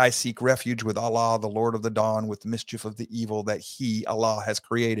 say, I seek refuge with Allah, the Lord of the dawn, with the mischief of the evil that he, Allah, has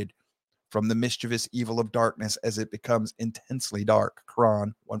created, from the mischievous evil of darkness as it becomes intensely dark.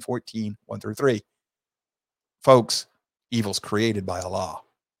 Quran 114, 1-3. Folks, evil's created by Allah.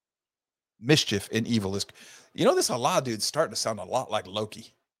 Mischief and evil is, this Allah dude's starting to sound a lot like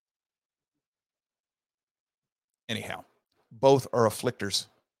Loki. Anyhow, both are afflictors.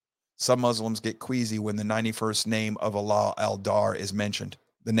 Some Muslims get queasy when the 91st name of Allah Al-Dar is mentioned.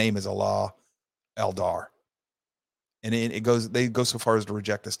 The name is Allah Al-Dar. And they go so far as to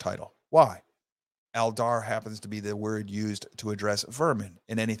reject this title. Why? Al-Dar happens to be the word used to address vermin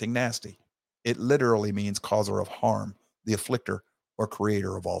and anything nasty. It literally means causer of harm, the afflictor or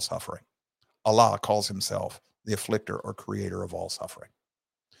creator of all suffering. Allah calls himself the afflictor or creator of all suffering.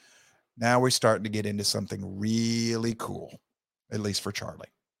 Now we're starting to get into something really cool, at least for Charlie.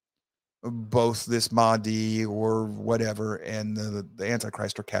 Both this Mahdi or whatever and the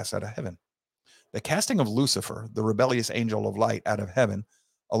Antichrist are cast out of heaven. The casting of Lucifer, the rebellious angel of light, out of heaven,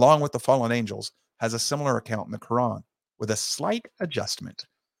 along with the fallen angels, has a similar account in the Quran, with a slight adjustment.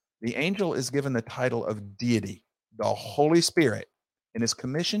 The angel is given the title of deity, the Holy Spirit, and is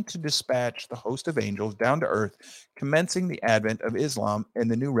commissioned to dispatch the host of angels down to earth, commencing the advent of Islam and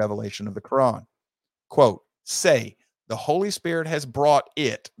the new revelation of the Quran. Quote, say, the Holy Spirit has brought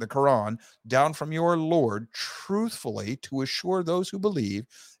it, the Quran, down from your Lord truthfully to assure those who believe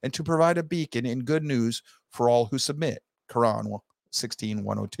and to provide a beacon in good news for all who submit. Quran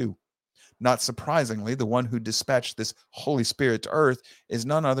 16:102. Not surprisingly, the one who dispatched this Holy Spirit to earth is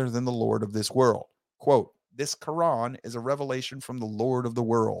none other than the Lord of this world. Quote, this Quran is a revelation from the Lord of the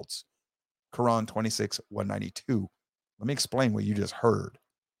worlds. Quran 26:192. Let me explain what you just heard.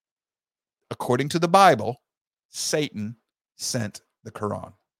 According to the Bible, Satan sent the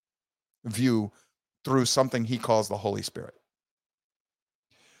Quran. View through something he calls the Holy Spirit.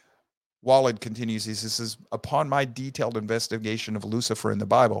 Walid continues, he says, upon my detailed investigation of Lucifer in the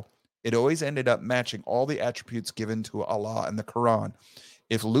Bible, it always ended up matching all the attributes given to Allah in the Quran.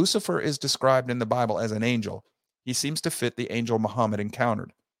 If Lucifer is described in the Bible as an angel, he seems to fit the angel Muhammad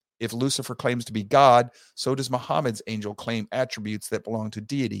encountered. If Lucifer claims to be God, so does Muhammad's angel claim attributes that belong to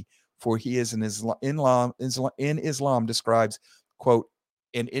deity, for he is in Islam describes, quote,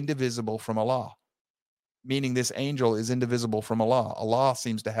 an indivisible from Allah, meaning this angel is indivisible from Allah. Allah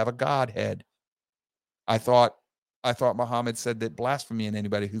seems to have a Godhead. I thought Muhammad said that blasphemy in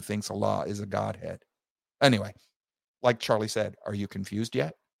anybody who thinks Allah is a Godhead. Anyway, like Charlie said, are you confused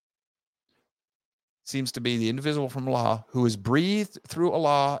yet? Seems to be the indivisible from Allah who is breathed through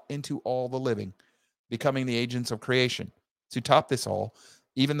Allah into all the living, becoming the agents of creation. To top this all,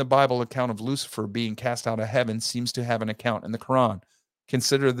 even the Bible account of Lucifer being cast out of heaven seems to have an account in the Quran.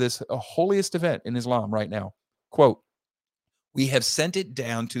 Consider this a holiest event in Islam right now. Quote, we have sent it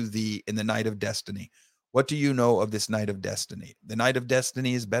down to thee in the night of destiny. What do you know of this night of destiny? The night of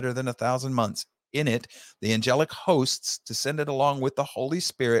destiny is better than 1,000 months. In it, the angelic hosts descended along with the Holy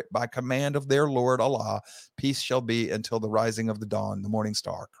Spirit by command of their Lord Allah. Peace shall be until the rising of the dawn, the morning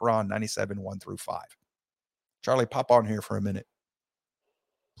star. Quran 97, 1-5. Charlie, pop on here for a minute,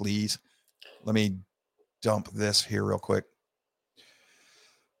 please. Let me dump this here real quick.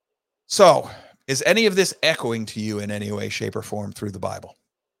 So, is any of this echoing to you in any way, shape, or form through the Bible?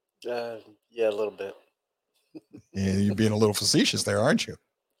 Yeah, a little bit. Yeah, you're being a little facetious there, aren't you?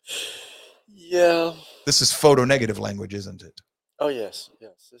 Yeah. This is photo-negative language, isn't it? Oh, yes.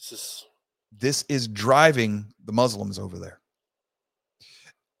 This is driving the Muslims over there.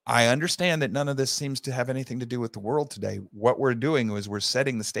 I understand that none of this seems to have anything to do with the world today. What we're doing is we're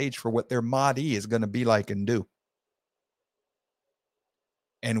setting the stage for what their Mahdi is going to be like and do.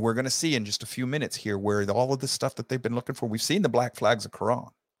 And we're going to see in just a few minutes here where all of the stuff that they've been looking for, we've seen the black flags of Khorasan.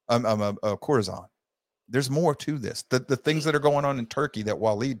 There's more to this. The things that are going on in Turkey that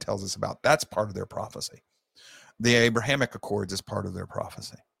Walid tells us about, that's part of their prophecy. The Abrahamic Accords is part of their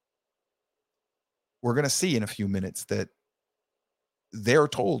prophecy. We're going to see in a few minutes that they're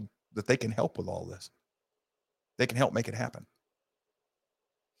told that they can help with all this. They can help make it happen.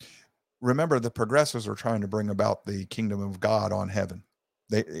 Remember, the progressives were trying to bring about the kingdom of God on earth.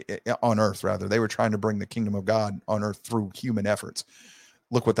 They were trying to bring the kingdom of God on earth through human efforts.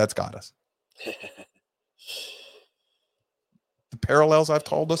 Look what that's got us. The parallels I've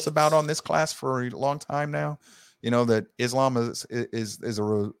told us about on this class for a long time now, that Islam is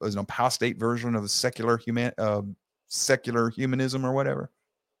an apostate version of secular humanism or whatever.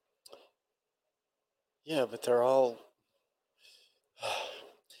 Yeah, but they're all.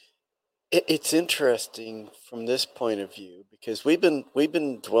 It's interesting from this point of view because we've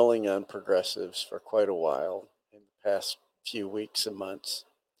been dwelling on progressives for quite a while in the past few weeks and months.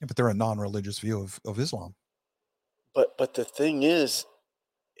 Yeah, but they're a non-religious view of Islam. But the thing is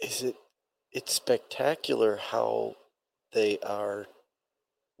it's spectacular how they are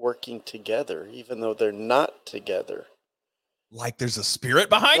working together, even though they're not together. Like there's a spirit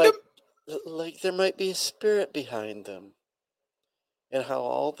behind them? Like there might be a spirit behind them. And how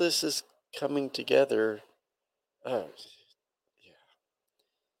all this is coming together.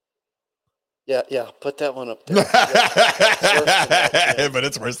 Yeah, put that one up there. Yeah. But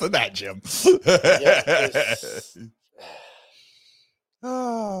it's worse than that, Jim.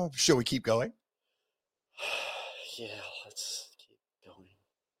 Shall we keep going? Yeah, let's keep going.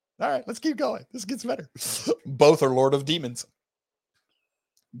 All right, let's keep going. This gets better. Both are Lord of Demons.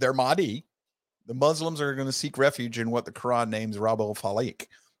 They're Mahdi. The Muslims are going to seek refuge in what the Quran names Rabb al-Falaq,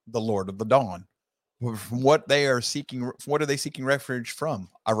 the Lord of the Dawn. What are they seeking refuge from?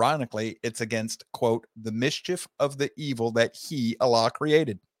 Ironically, it's against, quote, the mischief of the evil that He, Allah,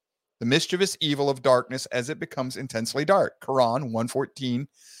 created. The mischievous evil of darkness as it becomes intensely dark. Quran 114,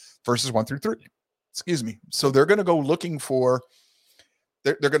 verses 1 through 3. Excuse me. So they're going to go looking for,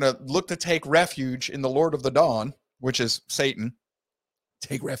 they're going to look to take refuge in the Lord of the Dawn, which is Satan.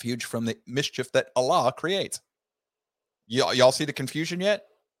 Take refuge from the mischief that Allah creates. Y'all see the confusion yet?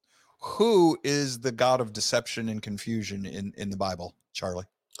 Who is the God of deception and confusion in the Bible, Charlie?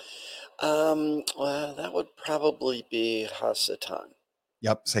 Well, that would probably be Hasatan.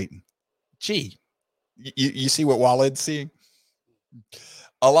 Yep, Satan. Gee, you see what Walid's seeing?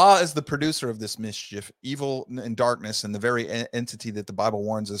 Allah is the producer of this mischief, evil and darkness, and the very entity that the Bible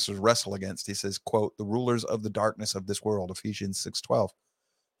warns us to wrestle against. He says, quote, the rulers of the darkness of this world, Ephesians 6:12.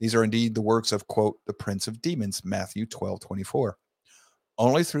 These are indeed the works of, quote, the prince of demons, Matthew 12:24.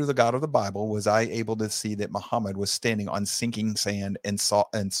 Only through the God of the Bible was I able to see that Muhammad was standing on sinking sand and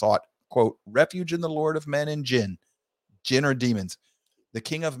sought, quote, refuge in the Lord of men and jinn. Jinn are demons. The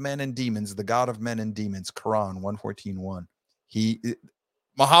king of men and demons, the God of men and demons, Quran 114:1.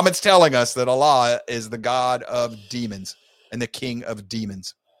 Muhammad's telling us that Allah is the God of demons and the king of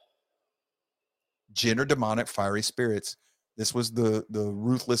demons. Jinn are demonic fiery spirits. This was the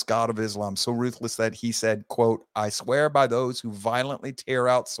ruthless God of Islam, so ruthless that he said, quote, I swear by those who violently tear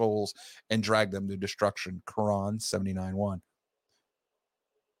out souls and drag them to destruction. Quran 79:1.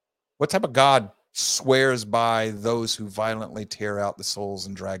 What type of God swears by those who violently tear out the souls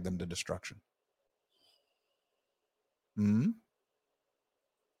and drag them to destruction?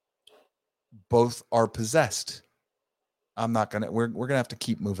 Both are possessed. We're gonna have to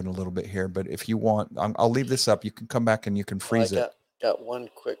keep moving a little bit here, but if you want, I'll leave this up. You can come back and you can freeze it. Got one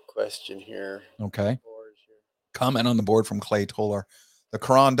quick question here. Okay. Comment on the board from Clay Toller. The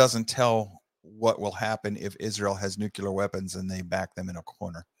Quran doesn't tell what will happen if Israel has nuclear weapons and they back them in a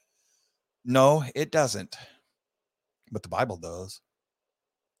corner. No, it doesn't. But the Bible does.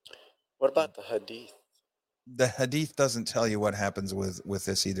 What about the Hadith? The Hadith doesn't tell you what happens with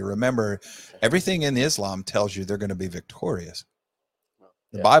this either. Remember, everything in Islam tells you they're going to be victorious.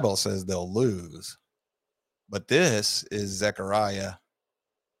 The Bible says they'll lose. But this is Zechariah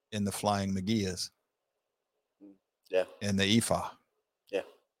in the flying Megillas. Yeah. And the Ephah. Yeah.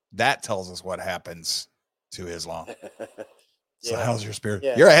 That tells us what happens to Islam. So how's your spirit?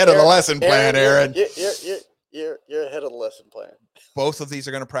 Yeah. You're ahead of the lesson plan, Aaron. You're ahead of the lesson plan. Both of these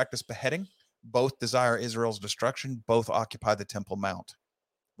are going to practice beheading. Both desire Israel's destruction. Both occupy the Temple Mount.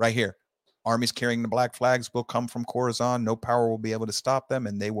 Right here. Armies carrying the black flags will come from Khorasan. No power will be able to stop them,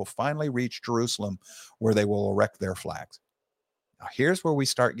 and they will finally reach Jerusalem, where they will erect their flags. Now, here's where we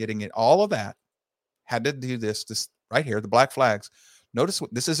start getting it. All of that had to do this right here, the black flags. Notice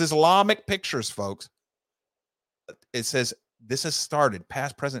what this is Islamic pictures, folks. It says this has started,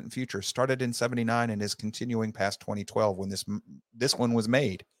 past, present, and future, started in 79 and is continuing past 2012 when this one was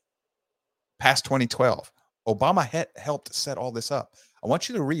made. Past 2012. Obama helped set all this up. I want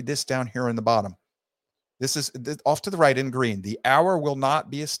you to read this down here in the bottom. This is off to the right in green. The hour will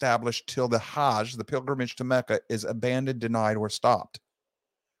not be established till the Hajj, the pilgrimage to Mecca, is abandoned, denied, or stopped.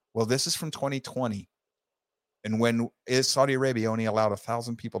 Well, this is from 2020. And when is Saudi Arabia only allowed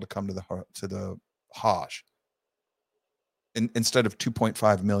 1,000 people to come to the Hajj instead of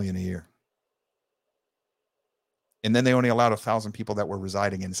 2.5 million a year. And then they only allowed 1,000 people that were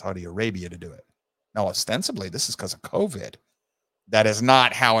residing in Saudi Arabia to do it. Now, ostensibly, this is because of COVID. That is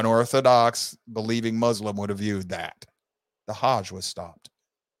not how an Orthodox believing Muslim would have viewed that. The Hajj was stopped.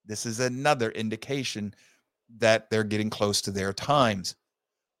 This is another indication that they're getting close to their times.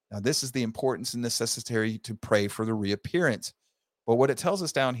 Now, this is the importance and necessity to pray for the reappearance. But what it tells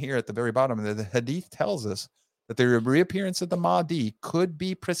us down here at the very bottom, the Hadith tells us that the reappearance of the Mahdi could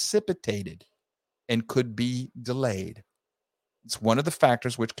be precipitated and could be delayed. It's one of the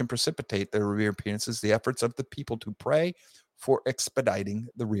factors which can precipitate the reappearance is the efforts of the people to pray for expediting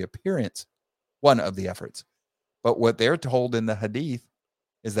the reappearance. One of the efforts. But what they're told in the Hadith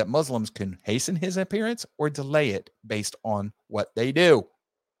is that Muslims can hasten his appearance or delay it based on what they do.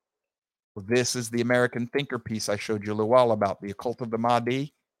 This is the American Thinker piece I showed you a little while about, the occult of the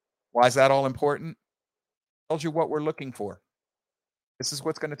Mahdi. Why is that all important? It tells you what we're looking for. This is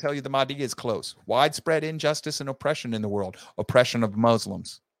what's going to tell you the Mahdi is close. Widespread injustice and oppression in the world. Oppression of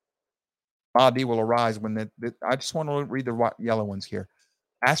Muslims. Mahdi will arise when I just want to read the yellow ones here.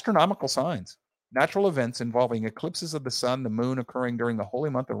 Astronomical signs. Natural events involving eclipses of the sun, the moon occurring during the holy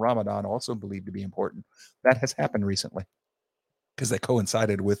month of Ramadan, also believed to be important. That has happened recently because they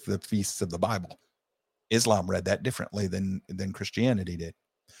coincided with the feasts of the Bible. Islam read that differently than Christianity did.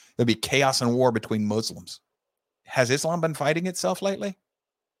 There'll be chaos and war between Muslims. Has Islam been fighting itself lately?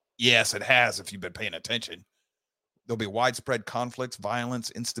 Yes, it has, if you've been paying attention. There'll be widespread conflicts,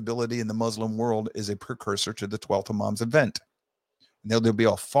 violence, instability in the Muslim world is a precursor to the 12th Imam's event. And there'll be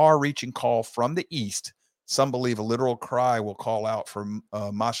a far-reaching call from the east. Some believe a literal cry will call out for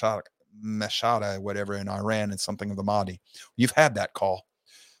Mashhad, whatever, in Iran and something of the Mahdi. You've had that call.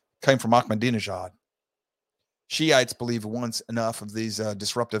 It came from Ahmadinejad. Shiites believe once enough of these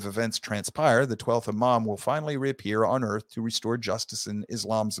disruptive events transpire, the 12th Imam will finally reappear on earth to restore justice in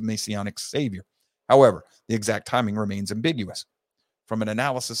Islam's messianic savior. However, the exact timing remains ambiguous. From an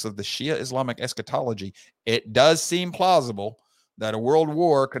analysis of the Shia Islamic eschatology, it does seem plausible that a world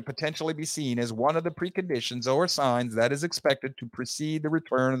war could potentially be seen as one of the preconditions or signs that is expected to precede the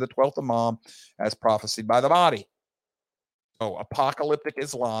return of the 12th Imam as prophesied by the Mahdi. So apocalyptic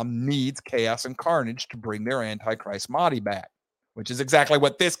Islam needs chaos and carnage to bring their Antichrist Mahdi back, which is exactly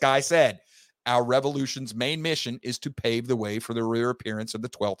what this guy said. Our revolution's main mission is to pave the way for the reappearance of the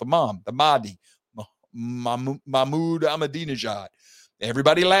 12th Imam, the Mahdi, Mahmoud Ahmadinejad.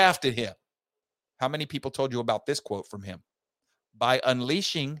 Everybody laughed at him. How many people told you about this quote from him? By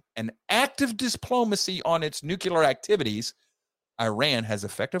unleashing an active diplomacy on its nuclear activities, Iran has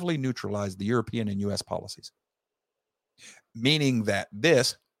effectively neutralized the European and U.S. policies. Meaning that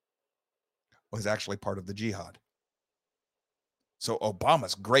this was actually part of the jihad. So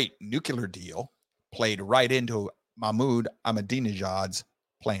Obama's great nuclear deal played right into Mahmoud Ahmadinejad's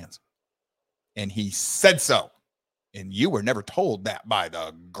plans. And he said so. And you were never told that by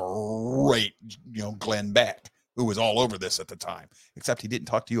the great, Glenn Beck, who was all over this at the time, except he didn't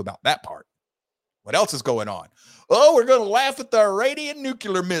talk to you about that part. What else is going on? Oh, we're going to laugh at the Iranian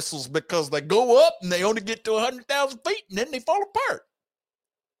nuclear missiles because they go up and they only get to 100,000 feet and then they fall apart.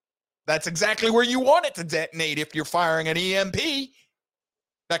 That's exactly where you want it to detonate if you're firing an EMP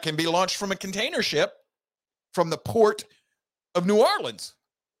that can be launched from a container ship from the port of New Orleans,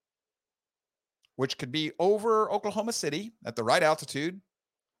 which could be over Oklahoma City at the right altitude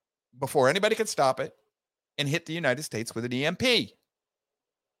before anybody could stop it and hit the United States with an EMP.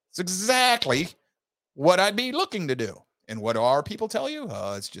 It's exactly what I'd be looking to do. And what do our people tell you?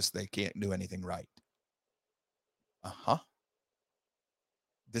 It's just they can't do anything right.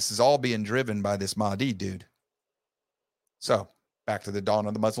 This is all being driven by this Mahdi dude. So, back to the dawn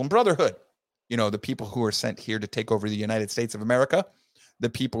of the Muslim Brotherhood. The people who were sent here to take over the United States of America, the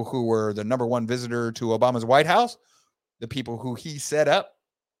people who were the number one visitor to Obama's White House, the people who he set up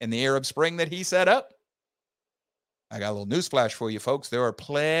in the Arab Spring that he set up. I got a little newsflash for you, folks. There are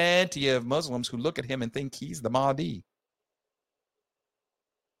plenty of Muslims who look at him and think he's the Mahdi.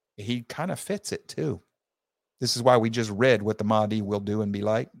 He kind of fits it, too. This is why we just read what the Mahdi will do and be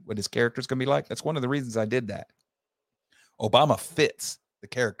like, what his character's going to be like. That's one of the reasons I did that. Obama fits the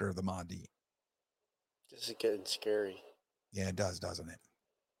character of the Mahdi. This is getting scary. Yeah, it does, doesn't it?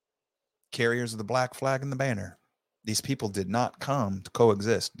 Carriers of the black flag and the banner. These people did not come to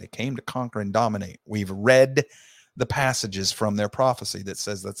coexist. They came to conquer and dominate. We've read the passages from their prophecy that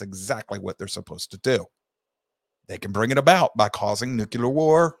says that's exactly what they're supposed to do. They can bring it about by causing nuclear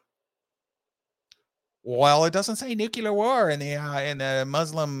war. Well, it doesn't say nuclear war in the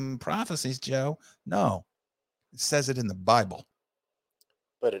Muslim prophecies, Joe. No, it says it in the Bible.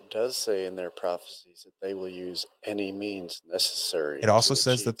 But it does say in their prophecies that they will use any means necessary. It also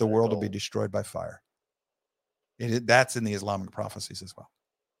says that the world will be destroyed by fire. That's in the Islamic prophecies as well.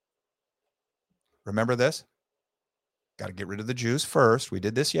 Remember this? Got to get rid of the Jews first. We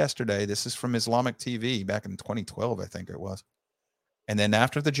did this yesterday. This is from Islamic TV back in 2012, I think it was. And then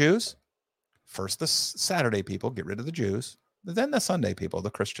after the Jews, first the Saturday people, get rid of the Jews. Then the Sunday people,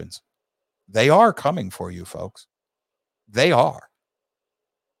 the Christians. They are coming for you, folks. They are.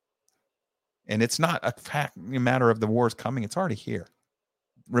 And it's not a matter of the war's coming. It's already here.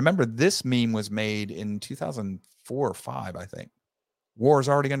 Remember, this meme was made in 2004 or 5, I think. War is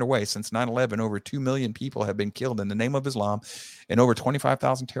already underway. Since 9/11, over 2 million people have been killed in the name of Islam and over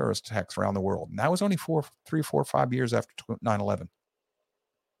 25,000 terrorist attacks around the world. And that was only 3, 4, 5 years after 9/11.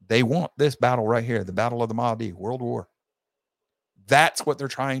 They want this battle right here, the Battle of the Mahdi, World War. That's what they're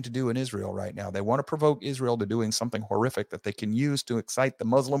trying to do in Israel right now. They want to provoke Israel to doing something horrific that they can use to excite the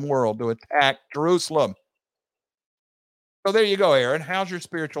Muslim world to attack Jerusalem. So there you go, Aaron. How's your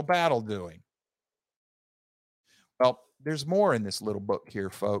spiritual battle doing? Well, there's more in this little book here,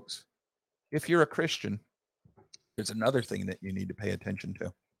 folks. If you're a Christian, there's another thing that you need to pay attention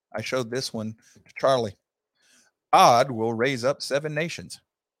to. I showed this one to Charlie. God will raise up 7 nations.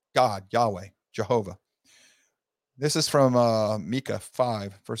 God, Yahweh, Jehovah. This is from Micah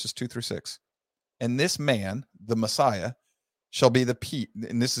 5, verses 2 through 6. And this man, the Messiah, shall be the peace,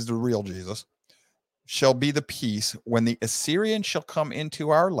 and this is the real Jesus, shall be the peace when the Assyrian shall come into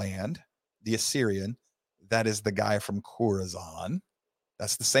our land. The Assyrian, that is the guy from Khorasan.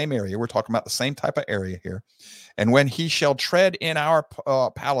 That's the same area. We're talking about the same type of area here. And when he shall tread in our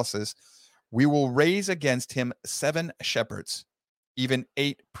palaces, we will raise against him 7 shepherds, even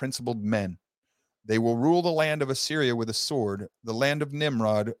 8 principled men. They will rule the land of Assyria with a sword, the land of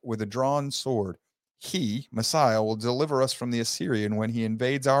Nimrod with a drawn sword. He, Messiah, will deliver us from the Assyrian when he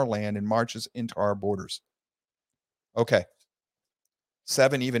invades our land and marches into our borders. Okay.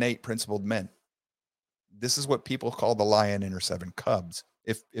 7, even 8 principled men. This is what people call the lion and her 7 cubs.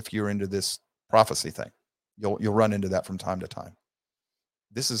 If you're into this prophecy thing, you'll run into that from time to time.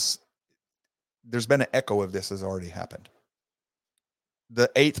 There's been an echo of this has already happened.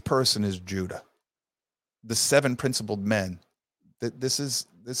 The 8th person is Judah. The 7 principled men. This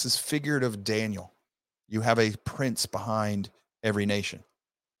is figurative of Daniel. You have a prince behind every nation.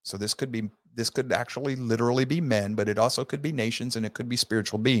 So this could actually literally be men, but it also could be nations and it could be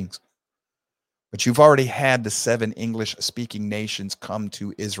spiritual beings. But you've already had the 7 English-speaking nations come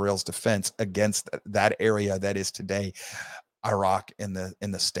to Israel's defense against that area that is today Iraq in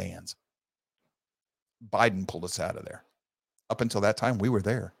the stands. Biden pulled us out of there. Up until that time, we were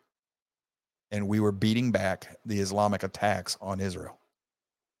there. And we were beating back the Islamic attacks on Israel.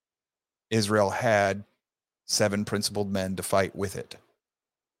 Israel had 7 principled men to fight with it.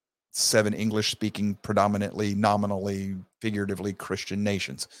 7 English-speaking, predominantly, nominally, figuratively Christian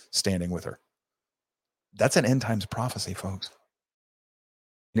nations standing with her. That's an end times prophecy, folks.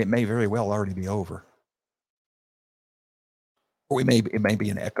 And it may very well already be over. Or it may be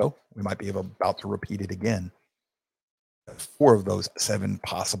an echo. We might be about to repeat it again. 4 of those 7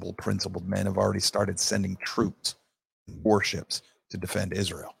 possible principled men have already started sending troops, warships to defend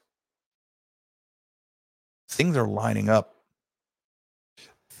Israel. Things are lining up.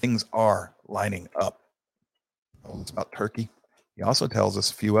 Things are lining up. Oh, it's about Turkey. He also tells us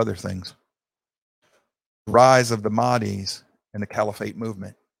a few other things. The rise of the Mahdis and the Caliphate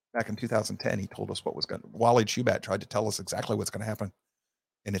movement. Back in 2010, he told us what was going to. Wally Chubat tried to tell us exactly what's going to happen.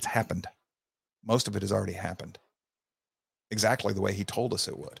 And it's happened. Most of it has already happened. Exactly the way he told us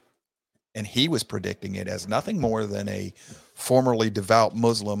it would. And he was predicting it as nothing more than a formerly devout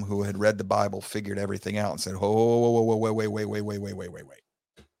Muslim who had read the Bible, figured everything out, and said, "Oh, wait.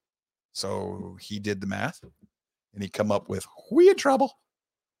 So he did the math, and he come up with, we in trouble.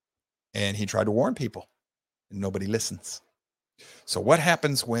 And he tried to warn people, and nobody listens. So what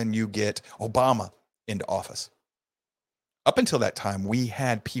happens when you get Obama into office? Up until that time, we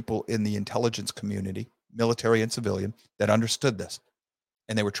had people in the intelligence community, military and civilian, that understood this.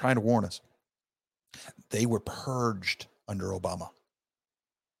 And they were trying to warn us. They were purged under Obama.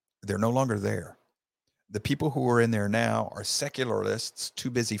 They're no longer there. The people who are in there now are secularists, too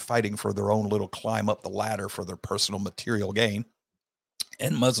busy fighting for their own little climb up the ladder for their personal material gain,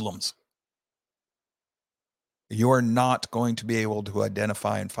 and Muslims. You're not going to be able to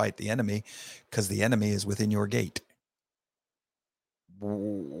identify and fight the enemy because the enemy is within your gate.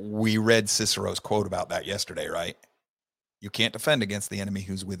 We read Cicero's quote about that yesterday, right? You can't defend against the enemy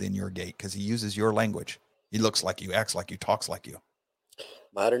who's within your gate because he uses your language. He looks like you, acts like you, talks like you.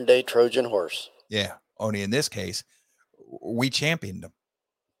 Modern day Trojan horse. Yeah. Only in this case, we championed him.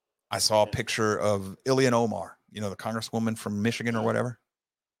 I saw a picture of Ilhan Omar, the congresswoman from Michigan or whatever.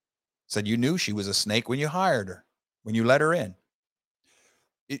 Said you knew she was a snake when you hired her, when you let her in.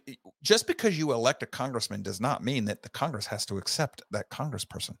 Just because you elect a congressman does not mean that the Congress has to accept that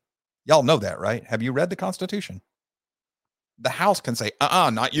congressperson. Y'all know that, right? Have you read the Constitution? The House can say,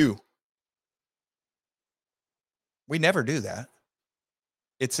 not you. We never do that.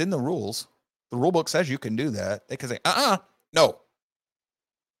 It's in the rules. The rule book says you can do that. They can say, no.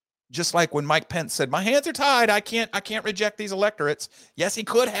 Just like when Mike Pence said, my hands are tied. I can't reject these electorates. Yes, he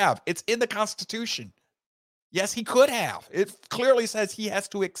could have. It's in the Constitution. Yes, he could have. It clearly says he has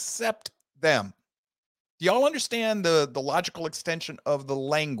to accept them. Do y'all understand the logical extension of the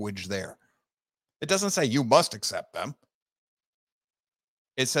language there? It doesn't say you must accept them.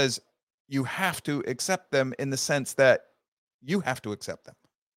 It says you have to accept them in the sense that you have to accept them.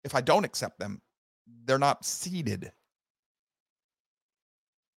 If I don't accept them, they're not seated.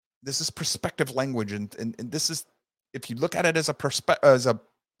 This is perspective language, and this is, if you look at it as a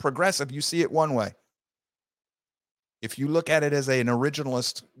progressive, you see it one way. If you look at it as an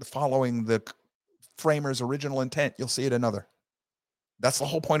originalist following the framers' original intent, you'll see it another. That's the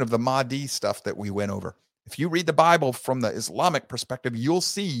whole point of the Mahdi stuff that we went over. If you read the Bible from the Islamic perspective, you'll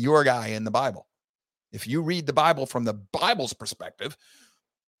see your guy in the Bible. If you read the Bible from the Bible's perspective,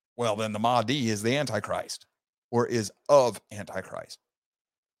 well, then the Mahdi is the Antichrist or is of Antichrist.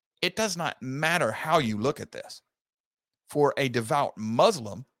 It does not matter how you look at this. For a devout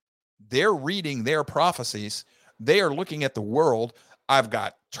Muslim, they're reading their prophecies. They are looking at the world. I've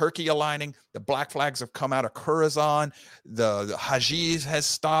got Turkey aligning. The black flags have come out of Khorasan. The Hajj has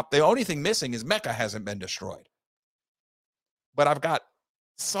stopped. The only thing missing is Mecca hasn't been destroyed. But I've got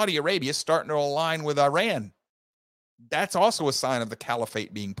Saudi Arabia starting to align with Iran. That's also a sign of the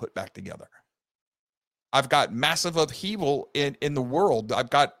caliphate being put back together. I've got massive upheaval in the world. I've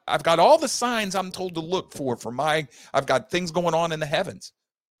got all the signs I'm told to look for I've got things going on in the heavens.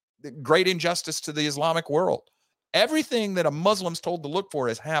 Great injustice to the Islamic world. Everything that a Muslim's told to look for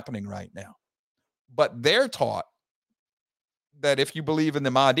is happening right now. But they're taught that if you believe in the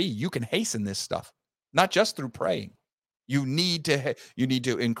Mahdi, you can hasten this stuff, not just through praying. You need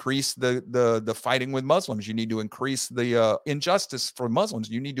to increase the fighting with Muslims. You need to increase the injustice for Muslims.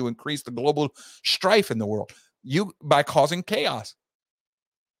 You need to increase the global strife in the world by causing chaos,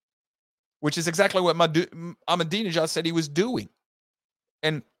 which is exactly what Ahmadinejad said he was doing.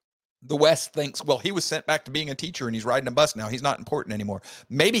 And the West thinks, well, he was sent back to being a teacher and he's riding a bus now. He's not important anymore.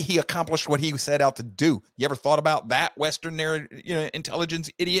 Maybe he accomplished what he set out to do. You ever thought about that, Western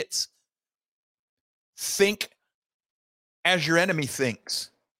intelligence idiots? Think as your enemy thinks.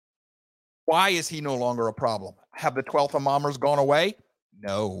 Why is he no longer a problem? Have the 12th Imamers gone away?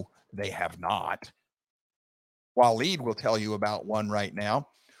 No, they have not. Waleed will tell you about one right now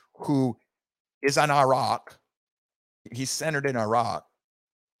who is in Iraq. He's centered in Iraq.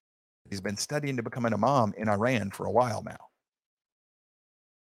 He's been studying to become an imam in Iran for a while now.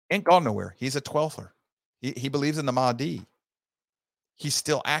 Ain't gone nowhere. He's a 12ther. He believes in the Mahdi. He's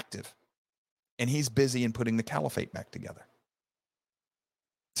still active. And he's busy in putting the caliphate back together.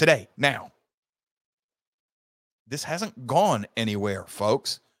 Today, now. This hasn't gone anywhere,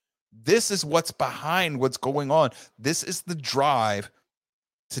 folks. This is what's behind what's going on. This is the drive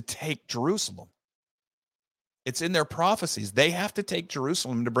to take Jerusalem. It's in their prophecies. They have to take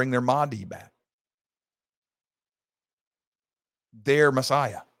Jerusalem to bring their Mahdi back. Their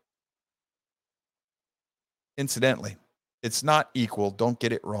Messiah. Incidentally, it's not equal. Don't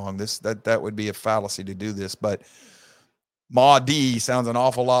get it wrong. That would be a fallacy to do this, but Mahdi sounds an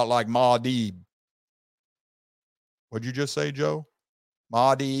awful lot like Mahdi. What'd you just say, Joe?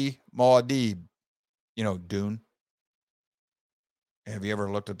 Mahdi. Dune. Have you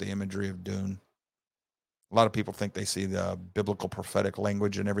ever looked at the imagery of Dune? A lot of people think they see the biblical prophetic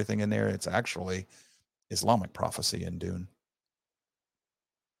language and everything in there. It's actually Islamic prophecy in Dune.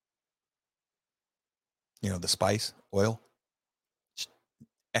 The spice, oil,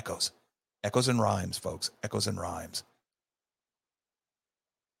 echoes and rhymes, folks. Echoes and rhymes.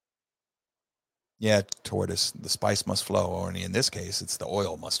 Yeah, tortoise, the spice must flow, or in this case, it's the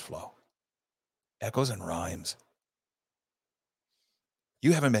oil must flow. Echoes and rhymes.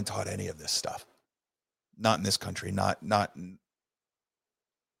 You haven't been taught any of this stuff. Not in this country. Not.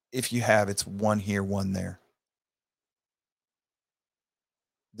 If you have, it's one here, one there.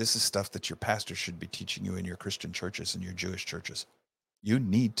 This is stuff that your pastor should be teaching you in your Christian churches and your Jewish churches. You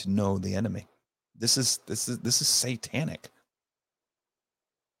need to know the enemy. This is satanic.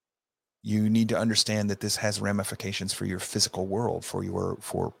 You need to understand that this has ramifications for your physical world,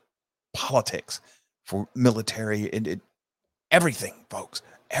 for politics, for military, and everything, folks,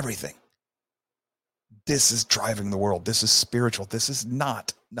 everything. This is driving the world. This is spiritual. This is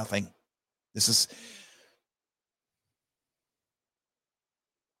not nothing. This is,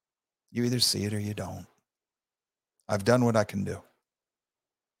 you either see it or you don't. I've done what I can do.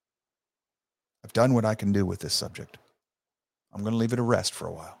 I've done what I can do with this subject. I'm going to leave it a rest for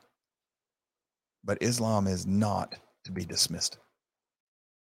a while. But Islam is not to be dismissed.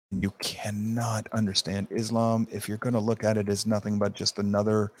 You cannot understand Islam if you're going to look at it as nothing but just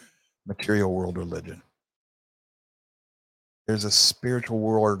another material world religion. There's a spiritual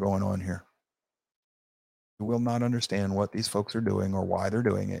war going on here. You will not understand what these folks are doing or why they're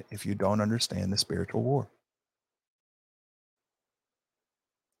doing it if you don't understand the spiritual war.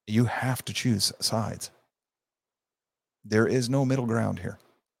 You have to choose sides. There is no middle ground here.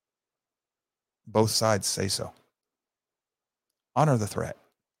 Both sides say so. Honor the threat.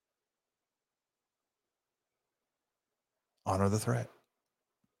 Honor the threat.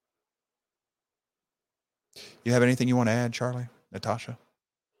 You have anything you want to add, Charlie? Natasha?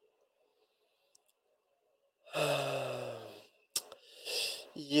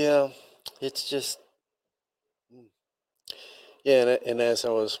 Yeah, it's just, yeah, and as I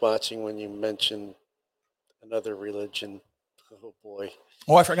was watching when you mentioned another religion, oh boy.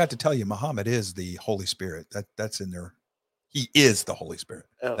 Oh, I forgot to tell you, Muhammad is the Holy Spirit. That's in there. He is the Holy Spirit.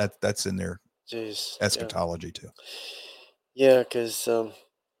 Oh. That's in their eschatology too. Yeah, because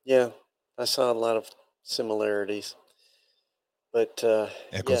I saw a lot of similarities, but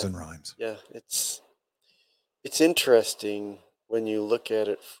echoes and rhymes. Yeah, it's interesting when you look at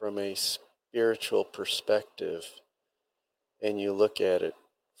it from a spiritual perspective, and you look at it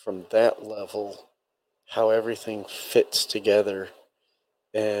from that level, how everything fits together,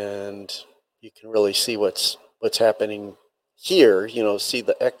 and you can really see what's happening here. You know, see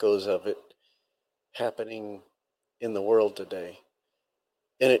the echoes of it happening in the world today,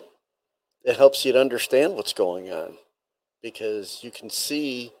 and it helps you to understand what's going on, because you can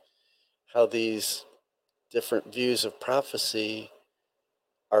see how these different views of prophecy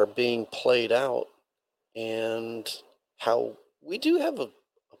are being played out, and how we do have a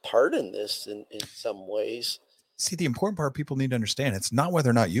part in this in some ways. See, the important part people need to understand, it's not whether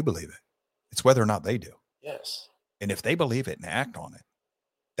or not you believe it. It's whether or not they do. Yes. And if they believe it and act on it,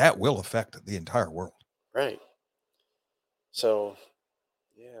 that will affect the entire world. Right. So,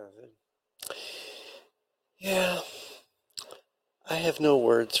 yeah. I have no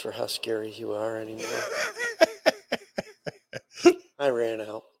words for how scary you are anymore. I ran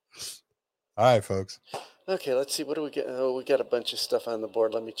out. All right, folks. Okay, let's see. What do we get? Oh, we got a bunch of stuff on the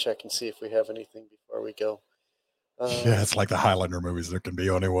board. Let me check and see if we have anything before we go. Yeah, it's like the Highlander movies. There can be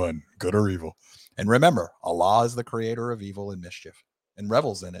only one, good or evil. And remember, Allah is the creator of evil and mischief and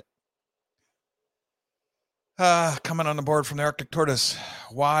revels in it. Coming on the board from the Arctic Tortoise.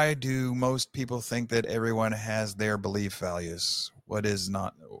 Why do most people think that everyone has their belief values? When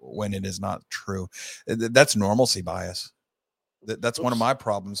it is not true? That's normalcy bias. That's one of my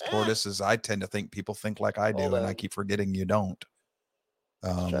problems, Tortoise, is I tend to think people think like I do, and I keep forgetting you don't.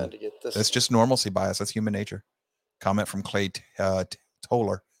 Trying to get this. That's just normalcy bias. That's human nature. Comment from Clay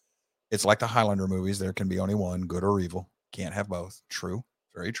Toller. It's like the Highlander movies. There can be only one, good or evil. Can't have both. True.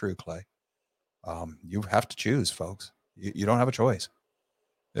 Very true, Clay. You have to choose, folks. You don't have a choice.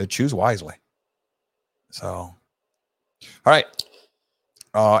 Choose wisely. So, all right.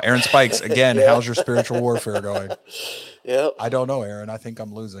 Aaron Spikes, again, how's your spiritual warfare going? Yep. I don't know, Aaron. I think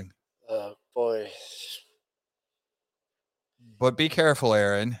I'm losing. Oh, boy. But be careful,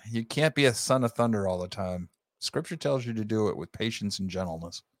 Aaron. You can't be a son of thunder all the time. Scripture tells you to do it with patience and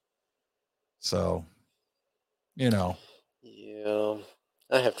gentleness. So, Yeah.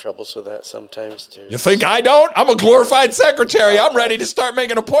 I have troubles with that sometimes, too. You think I don't? I'm a glorified secretary. I'm ready to start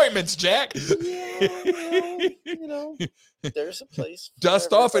making appointments, Jack. Well, there's a place.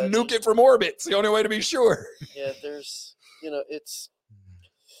 Dust off and nuke it from orbit. It's the only way to be sure. Yeah, there's, it's.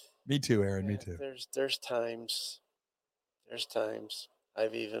 Me too, Aaron. Me too. There's times.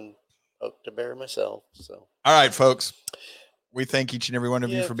 I've even poked a bear myself. So. All right, folks. We thank each and every one of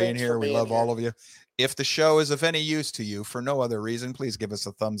you for being thanks here. We love here. all of you. If the show is of any use to you for no other reason, please give us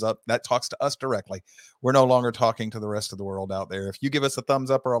a thumbs up. That talks to us directly. We're no longer talking to the rest of the world out there. If you give us a thumbs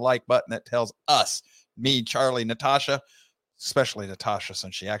up or a like button, that tells us, me, Charlie, Natasha, especially Natasha,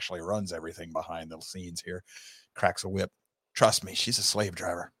 since she actually runs everything behind the scenes here, cracks a whip. Trust me, she's a slave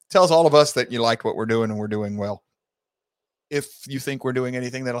driver. Tells all of us that you like what we're doing and we're doing well. If you think we're doing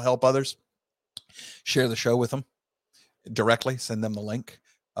anything that'll help others, share the show with them directly. Send them the link.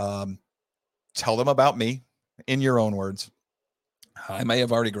 Tell them about me in your own words. I may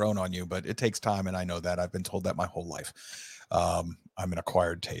have already grown on you, but it takes time, and I know that. I've been told that my whole life. I'm an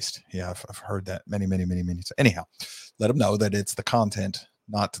acquired taste. Yeah, I've heard that many. Anyhow, let them know that it's the content,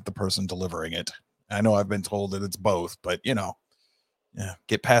 not the person delivering it. I know I've been told that it's both, but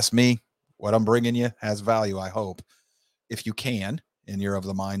get past me. What I'm bringing you has value, I hope. If you can, and you're of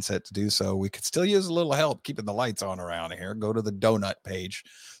the mindset to do so, we could still use a little help keeping the lights on around here. Go to the donut page.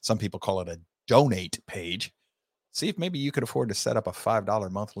 Some people call it a donate page. See if maybe you could afford to set up a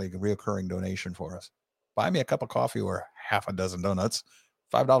 $5 monthly reoccurring donation for us. Buy me a cup of coffee or half a dozen donuts.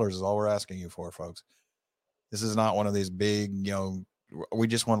 $5 is all we're asking you for, folks. This is not one of these big, we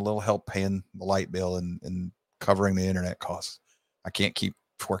just want a little help paying the light bill and covering the internet costs. I can't keep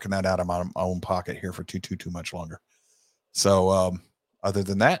working that out of my own pocket here for too much longer. So other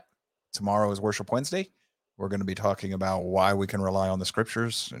than that, tomorrow is Worship Wednesday. We're going to be talking about why we can rely on the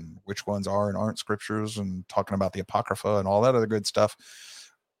scriptures and which ones are and aren't scriptures, and talking about the Apocrypha and all that other good stuff.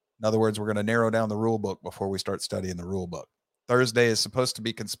 In other words, we're going to narrow down the rule book before we start studying the rule book. Thursday is supposed to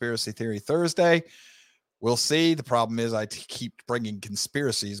be Conspiracy Theory Thursday. We'll see. The problem is I keep bringing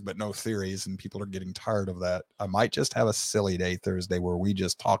conspiracies, but no theories, and people are getting tired of that. I might just have a silly day Thursday where we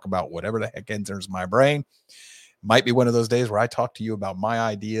just talk about whatever the heck enters my brain. Might be one of those days where I talk to you about my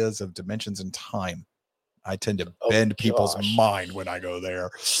ideas of dimensions and time. I tend to bend people's mind when I go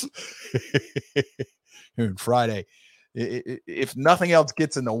there. And Friday, if nothing else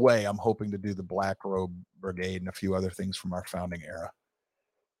gets in the way, I'm hoping to do the Black Robe Brigade and a few other things from our founding era.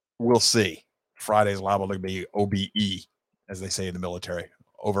 We'll see. Friday's liable to be OBE, as they say in the military,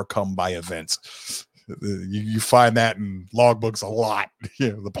 overcome by events. You find that in logbooks a lot.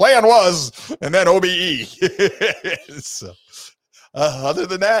 The plan was, and then OBE. So, other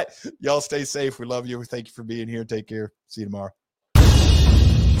than that, y'all stay safe. We love you. Thank you for being here. Take care. See you tomorrow.